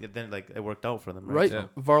then like it worked out for them, Right. Yeah.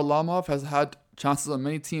 Varlamov has had chances on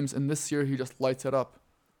many teams, and this year he just lights it up.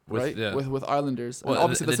 With- yeah. With Islanders. well, and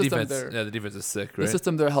obviously and the system defense, there. yeah, the defense is sick, The right?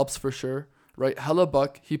 system there helps for sure, right?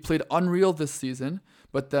 Hellebuck, he played unreal this season,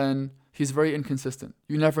 but then he's very inconsistent.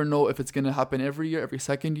 You never know if it's gonna happen every year, every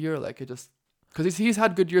second year. Like it just because he's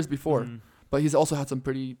had good years before, but he's also had some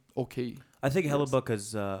pretty okay. I think Yes. Hellebuck is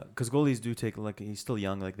because goalies do take, like, he's still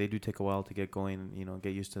young, like they do take a while to get going,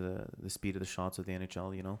 get used to the speed of the shots of the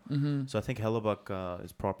NHL, So I think Hellebuck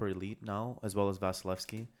is proper elite now, as well as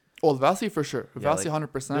Vasilevsky. Oh, Vasi for sure. Yeah, Vasi like,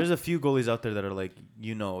 100%. There's a few goalies out there that are like,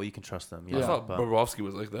 you can trust them. I Yeah. thought but Bobrovsky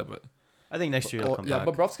was like that, but I think next year he'll come back.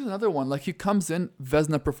 Bobrovsky's another one. Like he comes in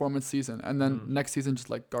Vezina performance season, and then next season just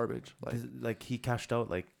like garbage. Like he cashed out.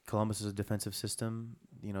 Like Columbus's defensive system,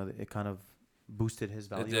 it kind of boosted his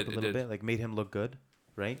value did, up a it little did. bit, like made him look good,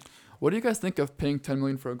 right? What do you guys think of paying 10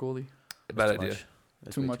 million for a goalie? bad That's idea.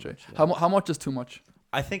 That's Too way much, eh? yeah. How much is too much?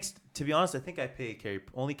 I think, to be honest, I think I pay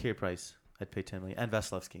only Carey Price. I'd pay 10 million, and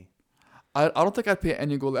Vasilevsky. I don't think I'd pay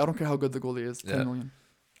any goalie. I don't care how good the goalie is. 10 Yeah. million.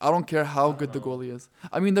 I don't care how good the goalie is.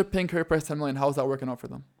 I mean, they're paying Carey Price 10 million. How is that working out for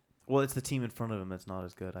them? Well, it's the team in front of him that's not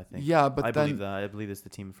as good, I think. Yeah, but I then believe that. I believe it's the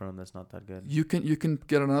team in front of him that's not that good. you can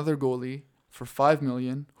get another goalie for 5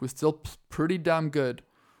 million who's still pretty damn good,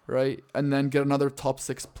 right? And then get another top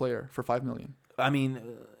 6 player for 5 million. I mean,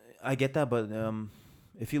 I get that, but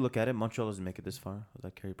if you look at it, Montreal doesn't make it this far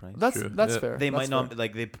without Carey Price. That's True. that's Yeah. fair. They That's might not fair.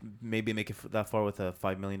 like maybe make it that far with a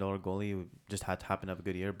 $5 million goalie who just had to happen to have a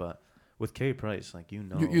good year, but with Carey Price, like You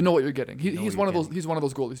know what you're getting. You know He's what one you're of those. getting. He's one of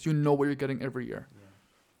those goalies. You know what you're getting every year.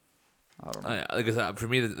 I don't know. Like I said, for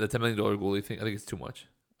me, the $10 million goalie thing, I think it's too much.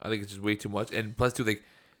 I think it's just way too much. And plus, too, like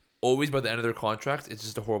always by the end of their contract, it's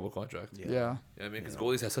just a horrible contract. Yeah. You know what I mean, because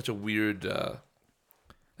goalies have such a weird, like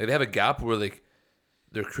they have a gap where like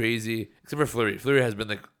they're crazy. Except for Fleury. Fleury has been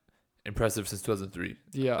like impressive since 2003.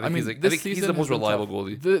 Yeah. I I mean, think this he's season the most has been reliable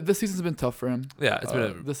tough. goalie. This season's been tough for him. Yeah, it's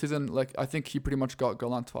been. This season, like I think he pretty much got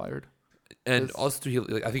Gallant fired. And this- also,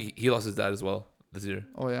 too, I think he lost his dad as well this year.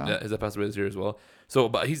 Oh yeah. Yeah, his dad passed away this year as well. So,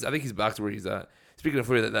 but I think he's back to where he's at. Speaking of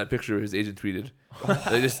Fleury, that picture his agent tweeted.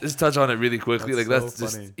 They just touch on it really quickly. That's like so that's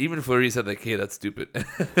just funny. even Fleury said like, "Hey, that's stupid."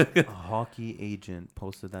 A hockey agent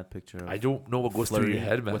posted that picture. Of I don't know what goes through Fleury your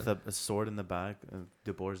head, man. with a sword in the back,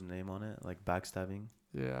 DeBoer's name on it, like backstabbing.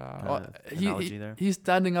 Yeah. Kinda analogy there. He's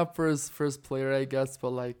standing up for his player, I guess, but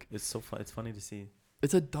like It's so fun. It's funny to see.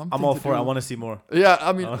 it's a dumb. I'm thing all to for it. I do. want to see more. Yeah,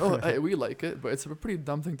 I mean, Oh. hey, we like it, but it's a pretty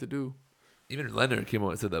dumb thing to do. Even Leonard came out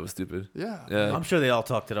and said that was stupid. Yeah. Yeah. I'm sure they all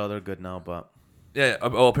talked it out. They're good now, but Yeah.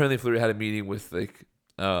 Oh, apparently Fleury had a meeting with like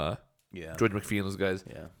yeah, George McPhee and those guys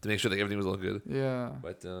yeah. to make sure like everything was all good. Yeah.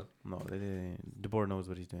 But No, DeBoer knows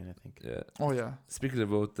what he's doing. I think. yeah. Oh yeah. Speaking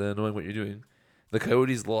about knowing what you're doing, the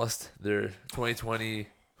Coyotes lost their 2020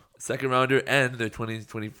 second rounder and their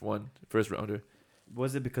 2021 first rounder.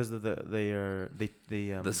 Was it because of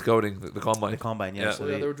the Scouting, the combine. the combine? Yeah. Yeah. So So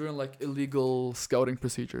yeah, they, they were doing like illegal scouting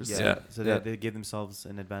procedures. yeah. Yeah. So Yeah. they gave themselves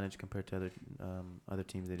an advantage compared to other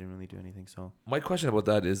teams. They didn't really do anything. So My question about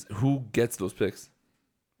that is, who gets those picks?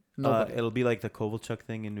 Nobody. it'll be like the Kovalchuk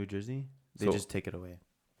thing in New Jersey. They So- just take it away.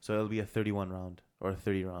 So it'll be a 31 round or a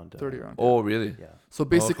 30 round. 30 round. Oh, really? Yeah. So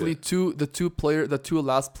basically, okay. the two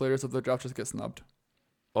last players of the draft just get snubbed.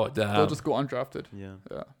 Oh, damn. They'll just go undrafted. Yeah.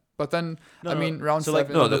 Yeah. But then No, I no, mean, round so, like,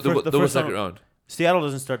 7. no, the the, fir- the there was first second round. Seattle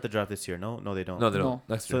doesn't start the draft this year. No, they don't. No, they don't. No.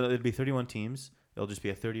 Next So year. it'll be 31 teams. It'll just be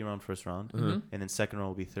a 30 round first round, Mhm. and then second round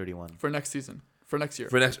will be 31. for next season, for next year.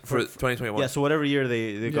 For For- 2021. Yeah. So whatever year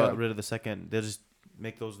they Yeah. got rid of the second, they'll just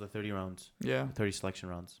make those the 30 rounds, Yeah. 30 selection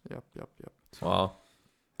rounds. Yep. Wow.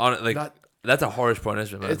 Like That- that's a harsh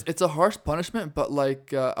punishment, man. it's a harsh punishment, but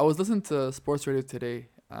like I was listening to sports radio today,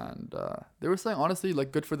 and they were saying honestly,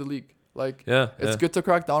 like good for the league. Like, Yeah, it's yeah. good to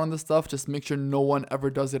crack down on this stuff. Just make sure no one ever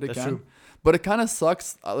does it That's again. true. But it kind of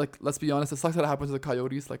sucks. Like, let's be honest, it sucks that it happens to the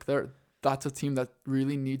Coyotes. Like, that's a team that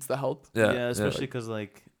really needs the help. Yeah, especially because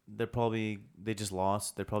like they just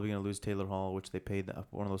lost. They're probably gonna lose Taylor Hall, which they paid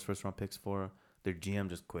one of those first round picks for. Their GM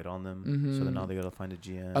just quit on them, so then now they gotta find a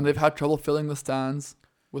GM. And they've had trouble filling the stands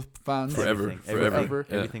with fans. Forever. Forever.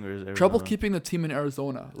 Yeah. Everything was Trouble Arizona. keeping the team in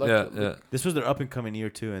Arizona. Like, yeah. This was their up and coming year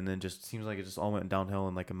too, and then just seems like it just all went downhill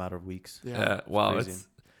in like a matter of weeks. Yeah. Wow. crazy. It's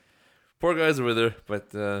poor guys over there, but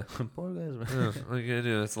Poor guys. what are you gonna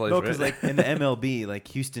do? That's life, No, right? because like in the MLB, like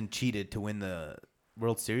Houston cheated to win the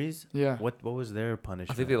World Series. Yeah. What was their punishment?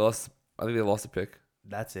 I think they lost. I think they lost a pick.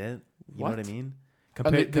 That's it. You know What? what I mean?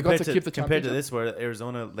 And they got to keep the compared to championship? this, where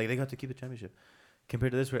Arizona like they got to keep the championship.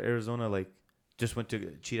 Compared to this, where Arizona like just went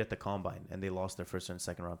to cheat at the combine and they lost their first and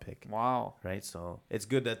second round pick. Wow. Right, so it's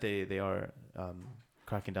good that they are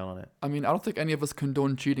cracking down on it. I mean, I don't think any of us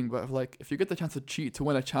condone cheating, but if you get the chance to cheat to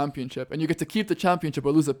win a championship and you get to keep the championship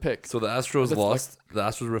or lose a pick, So the Astros That's lost. The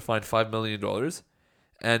Astros were fined $5 million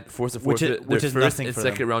and forced to Which is- forfeit which their is first nothing and for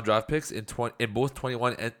second them. round draft picks in both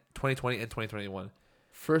 2020 and 2021.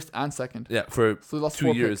 first and second. Yeah, for So they lost 2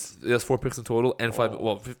 4 years. picks. There's 4 picks in total and five. Oh.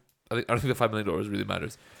 Well, I don't think the $5 million really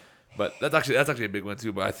matters, but that's actually a big one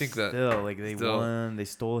too. But I think that Still, like they still- won, they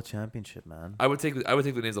stole a championship, man. I would take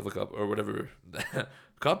the names off the cup or whatever.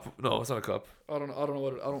 Cup? No, it's not a cup. I don't know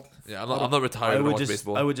what I don't. Yeah, I'm not retired. I don't watch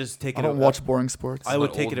baseball. I would just take I it. don't watch boring sports. I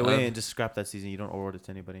would not take old, it away man. and just scrap that season. You don't award it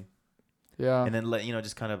to anybody, Yeah. and then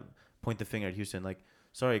just kind of point the finger at Houston. Like,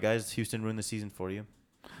 sorry guys, Houston ruined the season for you.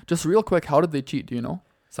 Just real quick, how did they cheat? Do you know?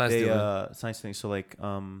 Science They stealing. science thing. So like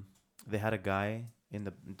they had a guy in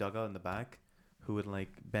the dugout in the back who would like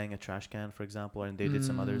bang a trash can, for example, and they did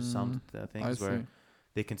some other sound I things see. where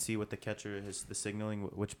they can see what the catcher is, the signaling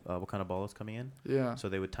which what kind of ball is coming in. Yeah. So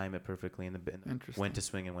they would time it perfectly in the bin, Interesting. when to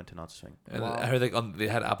swing and when to not swing. And Wow. I heard like they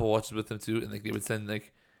had Apple Watches with them too, and like they would send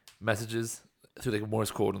like messages through like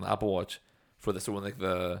Morse code on the Apple Watch for this. So when like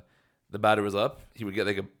the batter was up, he would get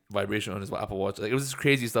like a vibration on his Apple Watch. Like it was just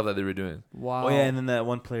crazy stuff that they were doing. Wow. Oh yeah, and then that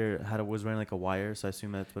one player was wearing like a wire, so I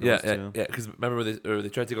assume that's what it Yeah, was yeah, too. yeah. Because remember they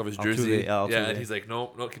tried to take off his Altuve, jersey. yeah, Altuve. And he's like, no,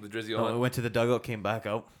 keep the jersey No, it on. went to the dugout, came back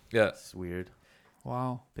out. Yeah, It's weird.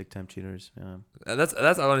 Wow. Big time cheaters. Yeah. and that's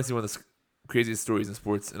honestly one of the craziest stories in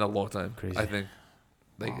sports in a long time. Crazy. I think,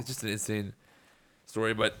 like Wow. it's just an insane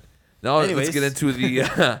story. But now Anyways. let's get into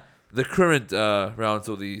the the current round,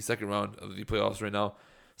 so the second round of the playoffs right now.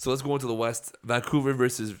 So let's go into the West. Vancouver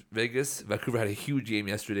versus Vegas. Vancouver had a huge game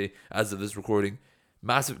yesterday as of this recording.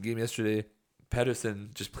 Massive game yesterday.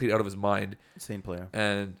 Pedersen just played out of his mind Insane player.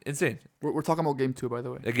 and insane. We're talking about game 2, by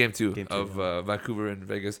the way. Game two Game two, of Vancouver and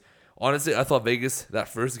Vegas. Honestly, I thought Vegas, that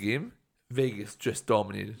first game, Vegas just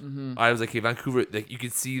dominated. Mm-hmm. I was like, hey, Vancouver, like you can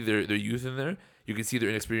see their youth in there. You can see their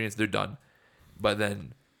inexperience. They're done. But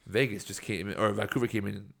then Vegas just came in, or Vancouver came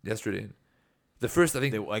in yesterday. The first, I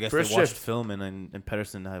think, I guess first they watched shift. film and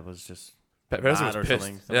Pedersen was just Pedersen mad was or pissed.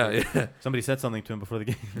 something. Yeah. Somebody said something to him before the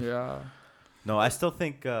game. Yeah. No, I still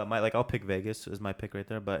think I'll pick Vegas as my pick right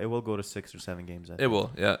there, but it will go to 6 or 7 games. I It think.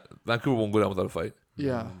 will, yeah. Vancouver won't go down without a fight.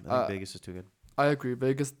 Yeah. I think Vegas is too good. I agree.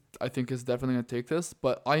 Vegas, I think, is definitely going to take this.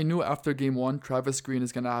 But I knew after game 1, Travis Green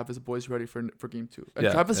is going to have his boys ready for game 2. And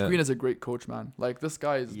Yeah, Travis yeah. Green is a great coach, man. Like, this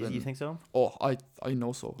guy is. You think so? Oh, I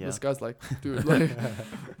know so. Yeah. This guy's like, dude, like,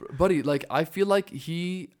 buddy, like, I feel like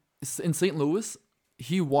in St. Louis,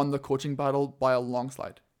 he won the coaching battle by a long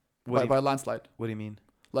slide, by a landslide. What do you mean?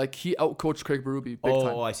 Like, he outcoached Craig Berube big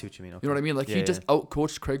time. I see what you mean. Okay. You know what I mean? Like, Yeah, he just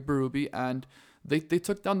outcoached Craig Berube, and they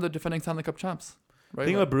took down the defending Stanley Cup champs. The Right?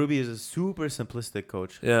 thing Like, about Berube is a super simplistic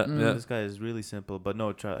coach. Yeah, Mm. yeah. This guy is really simple. But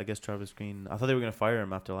no, I guess Travis Green. I thought they were gonna fire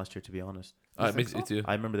him after last year. To be honest, I think me too.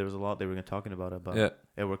 I remember there was a lot they were gonna talking about it, but Yeah.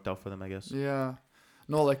 it worked out for them, I guess. yeah.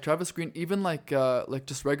 No, like Travis Green, even like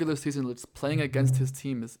just regular season, just playing against his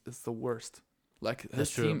team is the worst. Like That's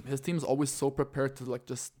true. his team's always so prepared to like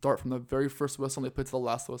just start from the very first whistle and they play to the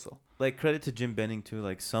last whistle. Like credit to Jim Benning too.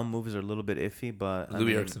 Like some moves are a little bit iffy, but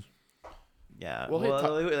Louis Erickson. Yeah. Well,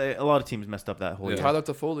 hey, a lot of teams messed up that whole Yeah. year. Tyler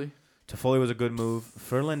Toffoli. Toffoli was a good move.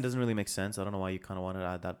 Furlan doesn't really make sense. I don't know why you kind of wanted to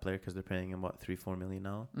add that player because they're paying him 3-4 million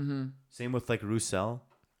now. Mm-hmm. Same with like Roussel.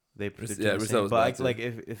 They're doing the Roussel same. was But bad, too. like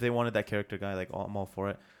if they wanted that character guy, like I'm all for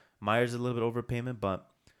it. Myers is a little bit overpayment, but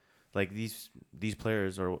like these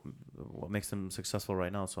players are what makes them successful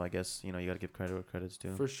right now. So I guess you got to give credit where credit's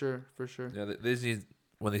due. For sure. Yeah, they just need,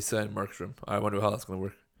 when they sign Markstrom, I wonder how that's going to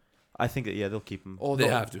work. I think that they'll keep him. Oh, They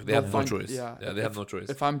they'll- have to. They they'll have no find- choice. Yeah, they have no choice.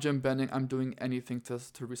 If I'm Jim Benning, I'm doing anything to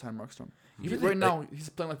resign Markstrom. Even Right like- now, he's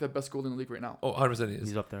playing like the best goalie in the league right now. Oh, 100% he is.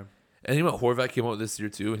 He's up there. And you know what? Horvat came out this year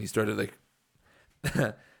too, and he started like.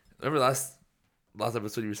 Remember last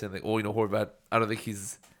episode you were saying like, oh, Horvat, I don't think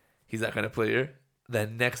he's that kind of player.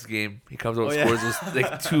 Then next game he comes out and scores those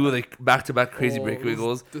like 2 like back-to-back crazy breakaway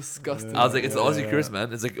goals. Disgusting. I was like, it's the Aussie curse,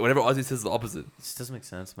 man. It's like whenever Aussie says the opposite. It just doesn't make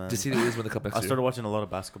sense, man. Just see the A's win the cup next I year. started watching a lot of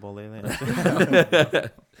basketball lately.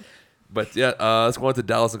 But yeah, let's go on to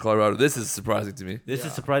Dallas and Colorado. This is surprising to me. This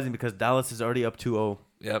is surprising because Dallas is already up 2-0.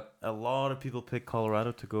 Yep. A lot of people pick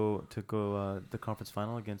Colorado to go the conference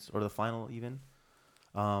final against, or the final even.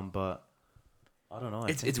 But I don't know.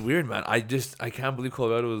 It's weird, man. I can't believe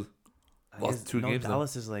Colorado lost 2 games.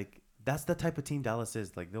 Dallas is like, that's the type of team Dallas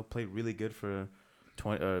is. Like, they'll play really good for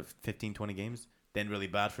 15, 20 games, then really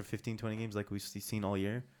bad for 15, 20 games like we've seen all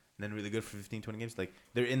year, and then really good for 15, 20 games. Like,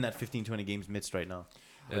 they're in that 15, 20 games midst right now.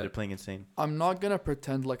 Where they're playing insane. I'm not gonna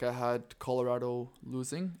pretend like I had Colorado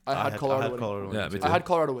losing. I had Colorado winning. Yeah, me too. I had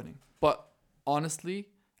Colorado winning. But honestly,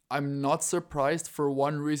 I'm not surprised for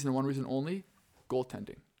one reason only: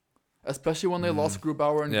 goaltending. Especially when they lost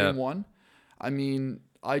Grubauer in game 1. I mean,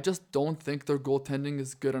 I just don't think their goaltending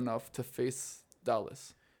is good enough to face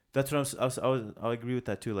Dallas. That's what I agree with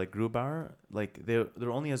that too. Like Grubauer, like they're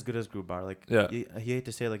only as good as Grubauer. Like you hate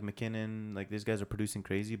to say like McKinnon, like these guys are producing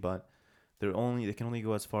crazy, but they can only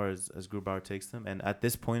go as far as Grubauer takes them. And at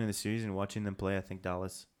this point in the series and watching them play, I think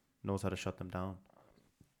Dallas knows how to shut them down.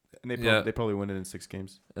 And they probably win it in 6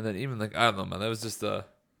 games. And then even like, I don't know, man. That was just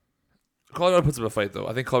Colorado puts up a fight though.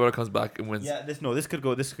 I think Colorado comes back and wins. Yeah, this could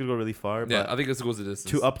go really far. Yeah, but I think this goes the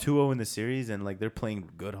distance. Up 2-0 in the series, and like they're playing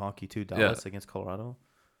good hockey too. Dallas against Colorado.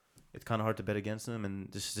 It's kind of hard to bet against them,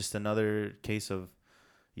 and this is just another case of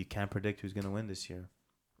you can't predict who's gonna win this year.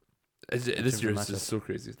 This year is just so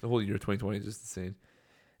crazy. The whole year 2020 is just insane.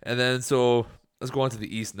 And then so let's go on to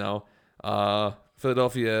the East now.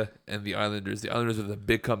 Philadelphia and the Islanders. The Islanders with a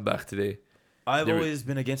big comeback today. I've always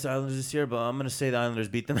been against the Islanders this year, but I'm gonna say the Islanders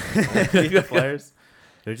beat them. Beat the Flyers.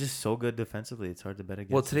 They're just so good defensively. It's hard to bet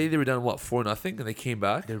against. Well, today they were down 4-0, and they came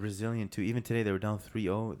back. They're resilient too. Even today they were down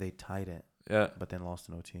 3-0. They tied it. Yeah, but then lost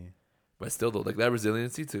in OT. But still, though, like that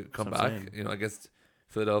resiliency to come back, against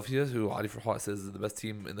Philadelphia, who Adi Farhat says is the best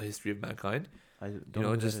team in the history of mankind. I don't know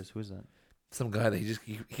who that is. Who is that? Some guy that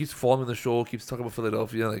he keeps following the show, keeps talking about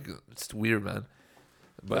Philadelphia. Like, it's weird, man.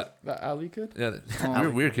 But that Ali kid? Yeah,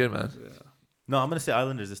 weird kid, man. Yeah. No, I'm gonna say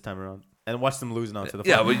Islanders this time around and watch them lose now to the.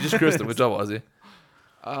 Yeah, but you just cursed them. Good job, Ozzy.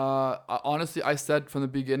 Honestly, I said from the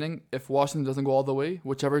beginning, if Washington doesn't go all the way,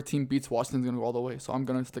 whichever team beats Washington's gonna go all the way. So I'm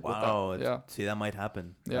gonna stick with that. Yeah. See, that might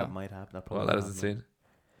happen. Yeah. That might happen. That is insane.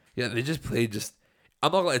 Yeah, they just played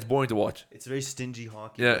I'm not gonna lie, it's boring to watch. It's very stingy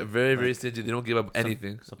hockey. Yeah, very, very stingy. They don't give up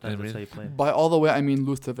anything. Sometimes that's how you play. By all the way, I mean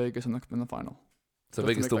lose to Vegas in the final. So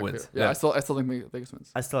Vegas still wins. Yeah, I still think Vegas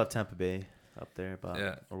wins. I still have Tampa Bay up there,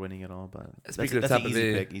 but we're winning it all. But speaking of Tampa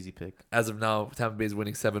Bay, easy pick. As of now, Tampa Bay is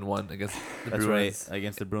winning 7-1 against the Bruins. That's right,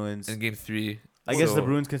 against the Bruins in Game 3. I guess the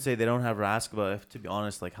Bruins can say they don't have Rask, but to be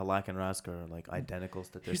honest, like Halak and Rask are like identical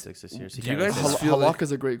statistics this year. So do you guys feel Halak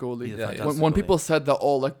is a great goalie? Yeah, when people said that,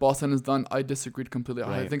 like Boston is done, I disagreed completely.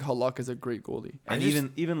 Right. I think Halak is a great goalie. And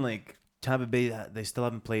even like Tampa Bay, they still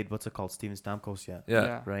haven't played what's it called, Steven Stamkos yet.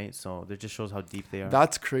 Yeah. Right. So that just shows how deep they are.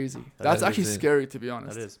 That's crazy. That's actually scary, to be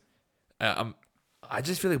honest. That is. I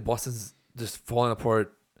just feel like Boston's just falling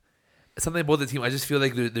apart. Something about the team, I just feel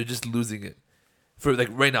like they're just losing it. For like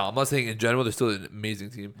right now, I'm not saying in general they're still an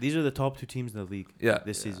amazing team. These are the top 2 teams in the league.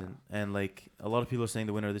 This season, and like a lot of people are saying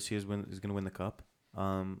the winner this year is going to win the cup.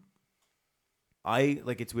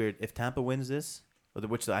 It's weird if Tampa wins this,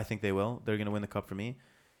 which I think they will. They're going to win the cup for me.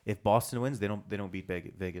 If Boston wins, they don't beat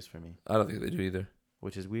Vegas for me. I don't think they do either.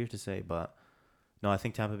 Which is weird to say, but no, I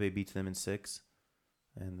think Tampa Bay beats them in 6.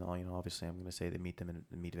 And obviously, I'm gonna say they meet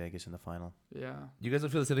Vegas in the final. Yeah. You guys don't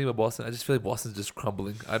feel the same thing about Boston? I just feel like Boston's just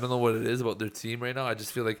crumbling. I don't know what it is about their team right now. I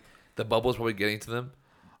just feel like the bubble's probably getting to them.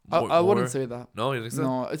 I wouldn't say that. No, you think so?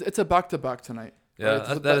 No, it's a back-to-back tonight. Yeah,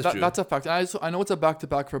 right? that is true. That's a fact. I know it's a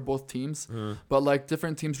back-to-back for both teams, but like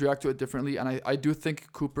different teams react to it differently. And I do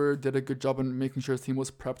think Cooper did a good job in making sure his team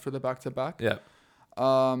was prepped for the back-to-back. Yeah.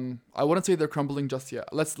 I wouldn't say they're crumbling just yet.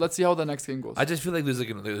 Let's see how the next game goes. I just feel like there's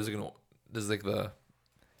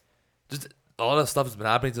just a lot of stuff has been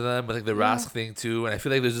happening to them with like the Rask thing too, and I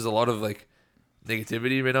feel like there's just a lot of like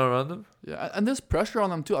negativity right now around them. Yeah, and there's pressure on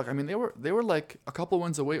them too. Like I mean, they were like a couple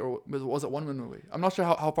wins away, or was it 1 win away? I'm not sure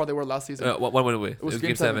how far they were last season. 1 win away. It was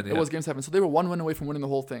game 7. It was game 7. So they were 1 win away from winning the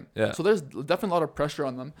whole thing. Yeah. So there's definitely a lot of pressure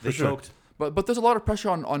on them. They choked. But there's a lot of pressure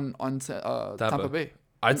on Tampa Bay.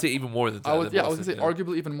 I'd say even more than. I was gonna say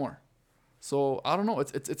arguably even more. So I don't know.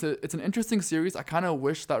 It's an interesting series. I kind of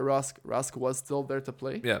wish that Rask was still there to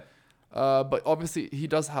play. Yeah. But obviously he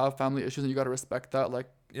does have family issues, and you got to respect that. Like,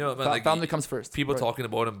 man, family comes first. People talking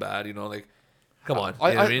about him bad, like Come on. You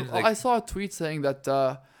know what I mean? I saw a tweet saying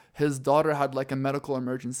that his daughter had like a medical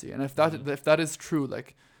emergency, and if that is true,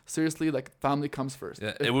 like seriously, like family comes first. yeah,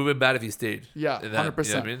 If- it would have been bad if he stayed. yeah, in that, 100%.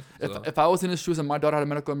 You know what I mean? So, If I was in his shoes and my daughter had a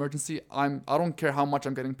medical emergency, I don't care how much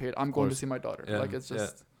I'm getting paid. I'm going to course. see my daughter. Yeah, Like it's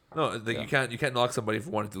just no, like Yeah. you can't knock somebody for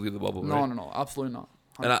wanting to leave the bubble. no, right? no, no, absolutely not.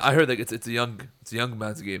 And I heard like it's a young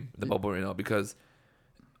man's game, the bubble right now, because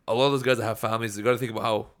a lot of those guys that have families, you got to think about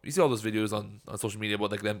how you see all those videos on social media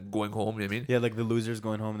about like them going home. You know what I mean? Yeah, like the losers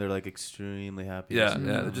going home, they're like extremely happy. Yeah, Mm.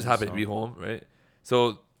 they're just happy to be home, right?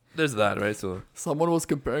 So there's that, right? So Someone was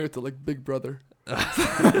comparing it to like Big Brother.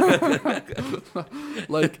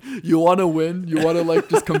 Like you want to win, you want to like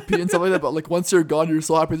just compete and stuff like that, but like once you're gone, you're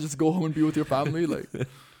so happy to just go home and be with your family. Like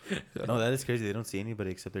No, that is crazy. They don't see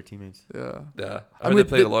anybody except their teammates. yeah, yeah, I I mean mean, they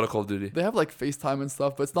played they- a lot of Call of Duty. they have like FaceTime and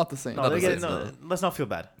stuff, but it's not the same. No, Not they're the getting, same, no, let's not feel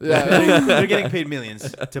bad. Yeah. They're getting paid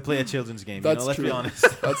millions to play a children's game. That's let's be true. honest.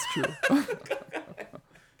 That's true.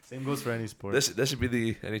 Same goes for any sport. That should be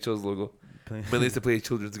the NHL's logo. Millions to play a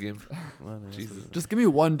children's game. Well, man, Jesus. Just give me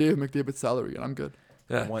one day of McDavid's salary and I'm good.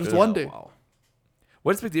 Yeah. Just one day. Wow.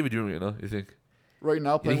 What's McDavid doing right now? You think? Right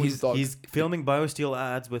now, playing think with his dog. He's filming BioSteel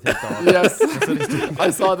ads with his dog. Yes, That's what he's doing. I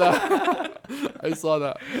saw that. I saw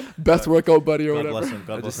that. Best workout buddy or God whatever. bless him. I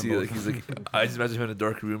God just bless see him. like both. he's like I just imagine him in a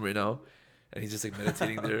dark room right now, and he's just like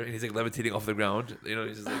meditating there, and he's like levitating off the ground. You know,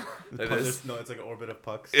 he's just like this. No, it's like an orbit of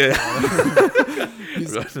pucks. Yeah.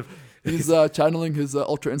 He's channeling his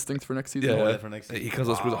ultra instinct for next season. Yeah. For next He season. comes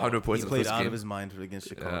out with 100 points He in the played first out game. of his mind against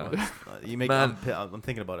Chicago. Yeah. You make. Man. I'm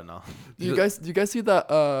thinking about it now. Do you guys see that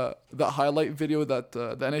that highlight video that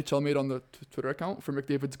the NHL made on the Twitter account for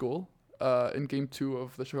McDavid's goal in Game 2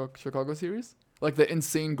 of the Chicago series? Like the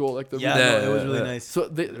insane goal, like the Yeah, Yeah, no, it was yeah, really yeah. nice. So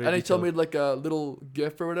the Very NHL detailed. made like a little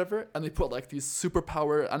GIF or whatever, and they put like these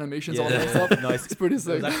superpower animations on Yeah. it and stuff. Nice. It's pretty It was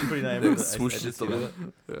sick. actually pretty nice. They I swoosh did and see stuff like that.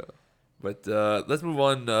 that. Yeah. But let's move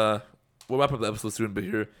on. We'll wrap up the episode soon,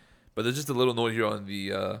 but there's just a little note here on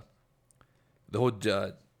the whole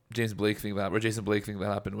Jason Blake thing that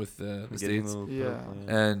happened with the Getting States, a little Yeah.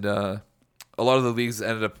 purple, and a lot of the leagues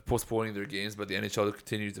ended up postponing their games, but the NHL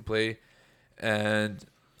continued to play. And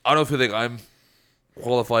I don't feel like I'm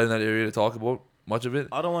qualified in that area to talk about much of it.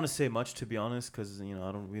 I don't want to say much, to be honest, because we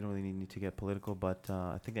don't really need to get political. But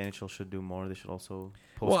I think the NHL should do more. They should also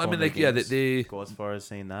postpone Well, I mean, their like, yeah, games. they Go as far as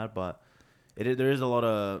saying that, but there is a lot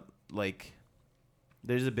of like,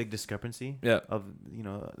 there's a big discrepancy yeah, of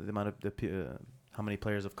the amount of how many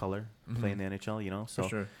players of color play in the NHL. So for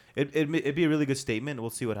sure. it'd be a really good statement. We'll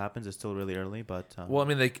see what happens. It's still really early, but Well, I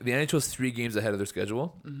mean, like the NHL's 3 games ahead of their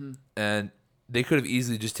schedule, and they could have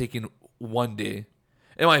easily just taken one day.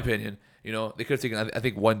 In my opinion, they could have taken I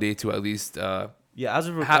think one day to at least yeah, as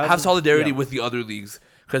of have solidarity yeah. with the other leagues,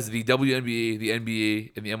 because the WNBA, the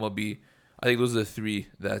NBA, and the MLB, I think those are the 3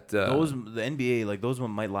 that the NBA, like those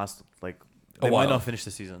one might last like A they while. might not finish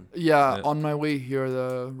the season. Yeah, Yeah. on my way here,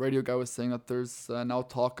 the radio guy was saying that there's now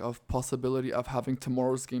talk of possibility of having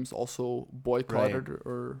tomorrow's games also boycotted,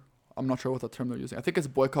 or I'm not sure what the term they're using. I think it's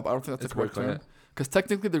boycott. But I don't think that's It's the correct boycott, term, because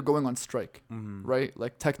technically they're going on strike, Mm-hmm. right?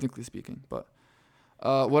 Like technically speaking, but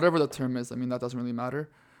whatever the term is, I mean that doesn't really matter.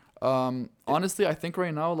 Honestly, I think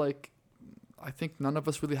right now, like, I think none of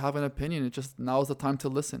us really have an opinion. It just now's the time to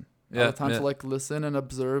listen. Now's Yeah, the time yeah. to like listen and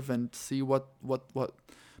observe and see what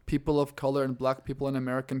people of color and black people in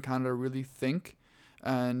American Canada really think,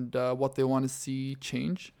 and what they want to see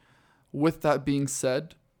change. With that being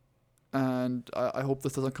said, and I hope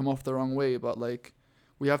this doesn't come off the wrong way, but like,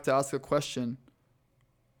 we have to ask a question.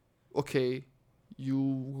 Okay,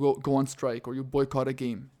 you go on strike or you boycott a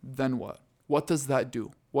game, then what? What does that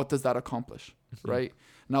do? What does that accomplish? Right?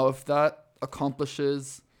 Now, if that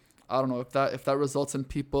accomplishes, I don't know, if that results in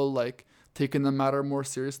people like taking the matter more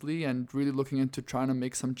seriously and really looking into trying to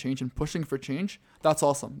make some change and pushing for change, that's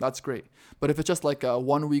awesome. That's great. But if it's just like a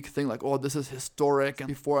 1 week thing, like, oh, this is historic and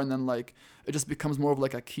before, and then like it just becomes more of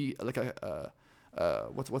like a key, like a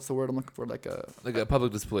what's the word I'm looking for, like a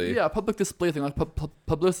public display. yeah, public display thing, like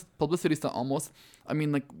publicity stuff almost. I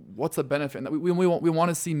mean, like, what's the benefit? We want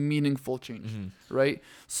to see meaningful change, right?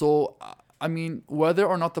 So, I mean, whether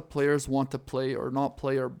or not the players want to play or not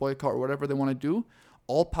play or boycott or whatever they want to do,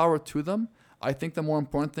 all power to them. I think the more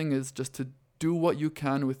important thing is just to do what you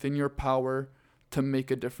can within your power to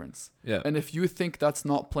make a difference. Yeah. And if you think that's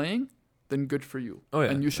not playing, then good for you. Oh, yeah,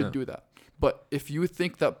 And you should yeah. do that. But if you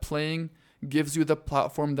think that playing gives you the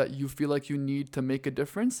platform that you feel like you need to make a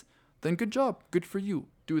difference, then good job. Good for you.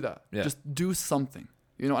 Do that. Yeah. Just do something.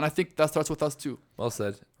 And I think that starts with us too. Well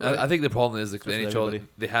said. Right. I think the problem is like the Especially NHL,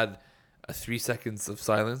 everybody. they had a 3 seconds of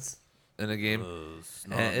silence in a game, It's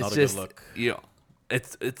and it's not a just good look.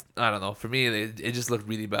 it's I don't know. For me, it just looked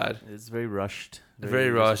really bad. It's very rushed. Very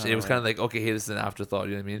rushed. It was kind of of like, okay, hey, this is an afterthought.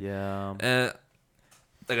 You know what I mean? yeah. And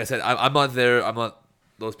like I said, I'm not there. I'm not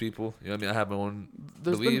those people. You know what I mean? I have my own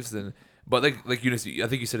There's been- beliefs, but like Eunice, I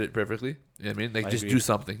think you said it perfectly. You know what I mean? Like I just agree. do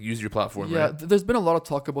something. Use your platform. Yeah, Right? there's been a lot of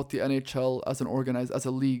talk about the NHL as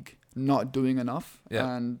a league not doing enough.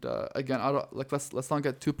 Yeah. And again, I don't like let's not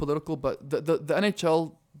get too political, but the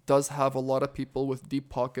NHL does have a lot of people with deep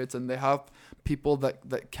pockets, and they have people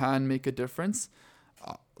that can make a difference.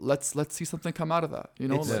 Let's see something come out of that. You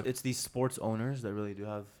know, it's, like, it's these sports owners that really do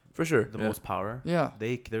have For sure. the yeah. most power. yeah.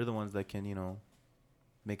 They're the ones that can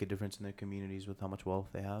make a difference in their communities with how much wealth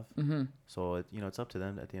they have. Mm-hmm. So it's up to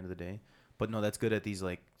them at the end of the day. But no, that's good at these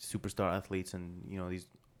like superstar athletes and these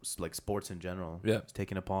like sports in general. Yeah. It's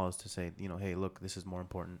taking a pause to say hey, look, this is more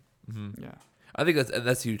important. Mm-hmm. Yeah. I think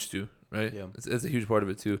that's huge too, right? Yeah. It's a huge part of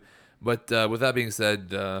it too. But with that being said,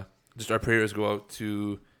 just our prayers go out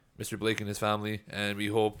to Mr. Blake and his family, and we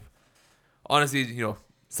hope, honestly,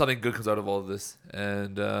 something good comes out of all of this.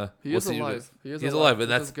 And He we'll is see you alive. guys. He is He's alive, alive, and which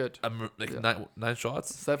that's is good. like Yeah. nine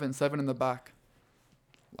shots. Seven in the back.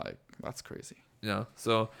 Like that's crazy.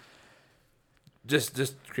 So just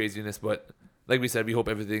craziness. But like we said, we hope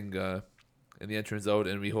everything in the end turns out,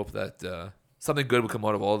 and we hope that something good will come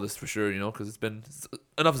out of all this for sure. Because it's been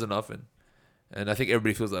enough is enough, and I think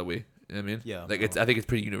everybody feels that way. You know what I mean? Yeah. Like I think it's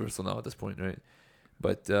pretty universal now at this point, right?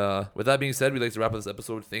 But with that being said, we'd like to wrap up this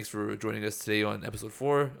episode. Thanks for joining us today on episode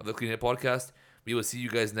 4 of the Clean Hit Podcast. We will see you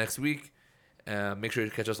guys next week. Make sure to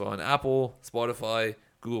catch us on Apple, Spotify,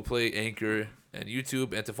 Google Play, Anchor, and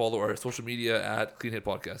YouTube, and to follow our social media at Clean Hit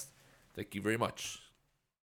Podcast. Thank you very much.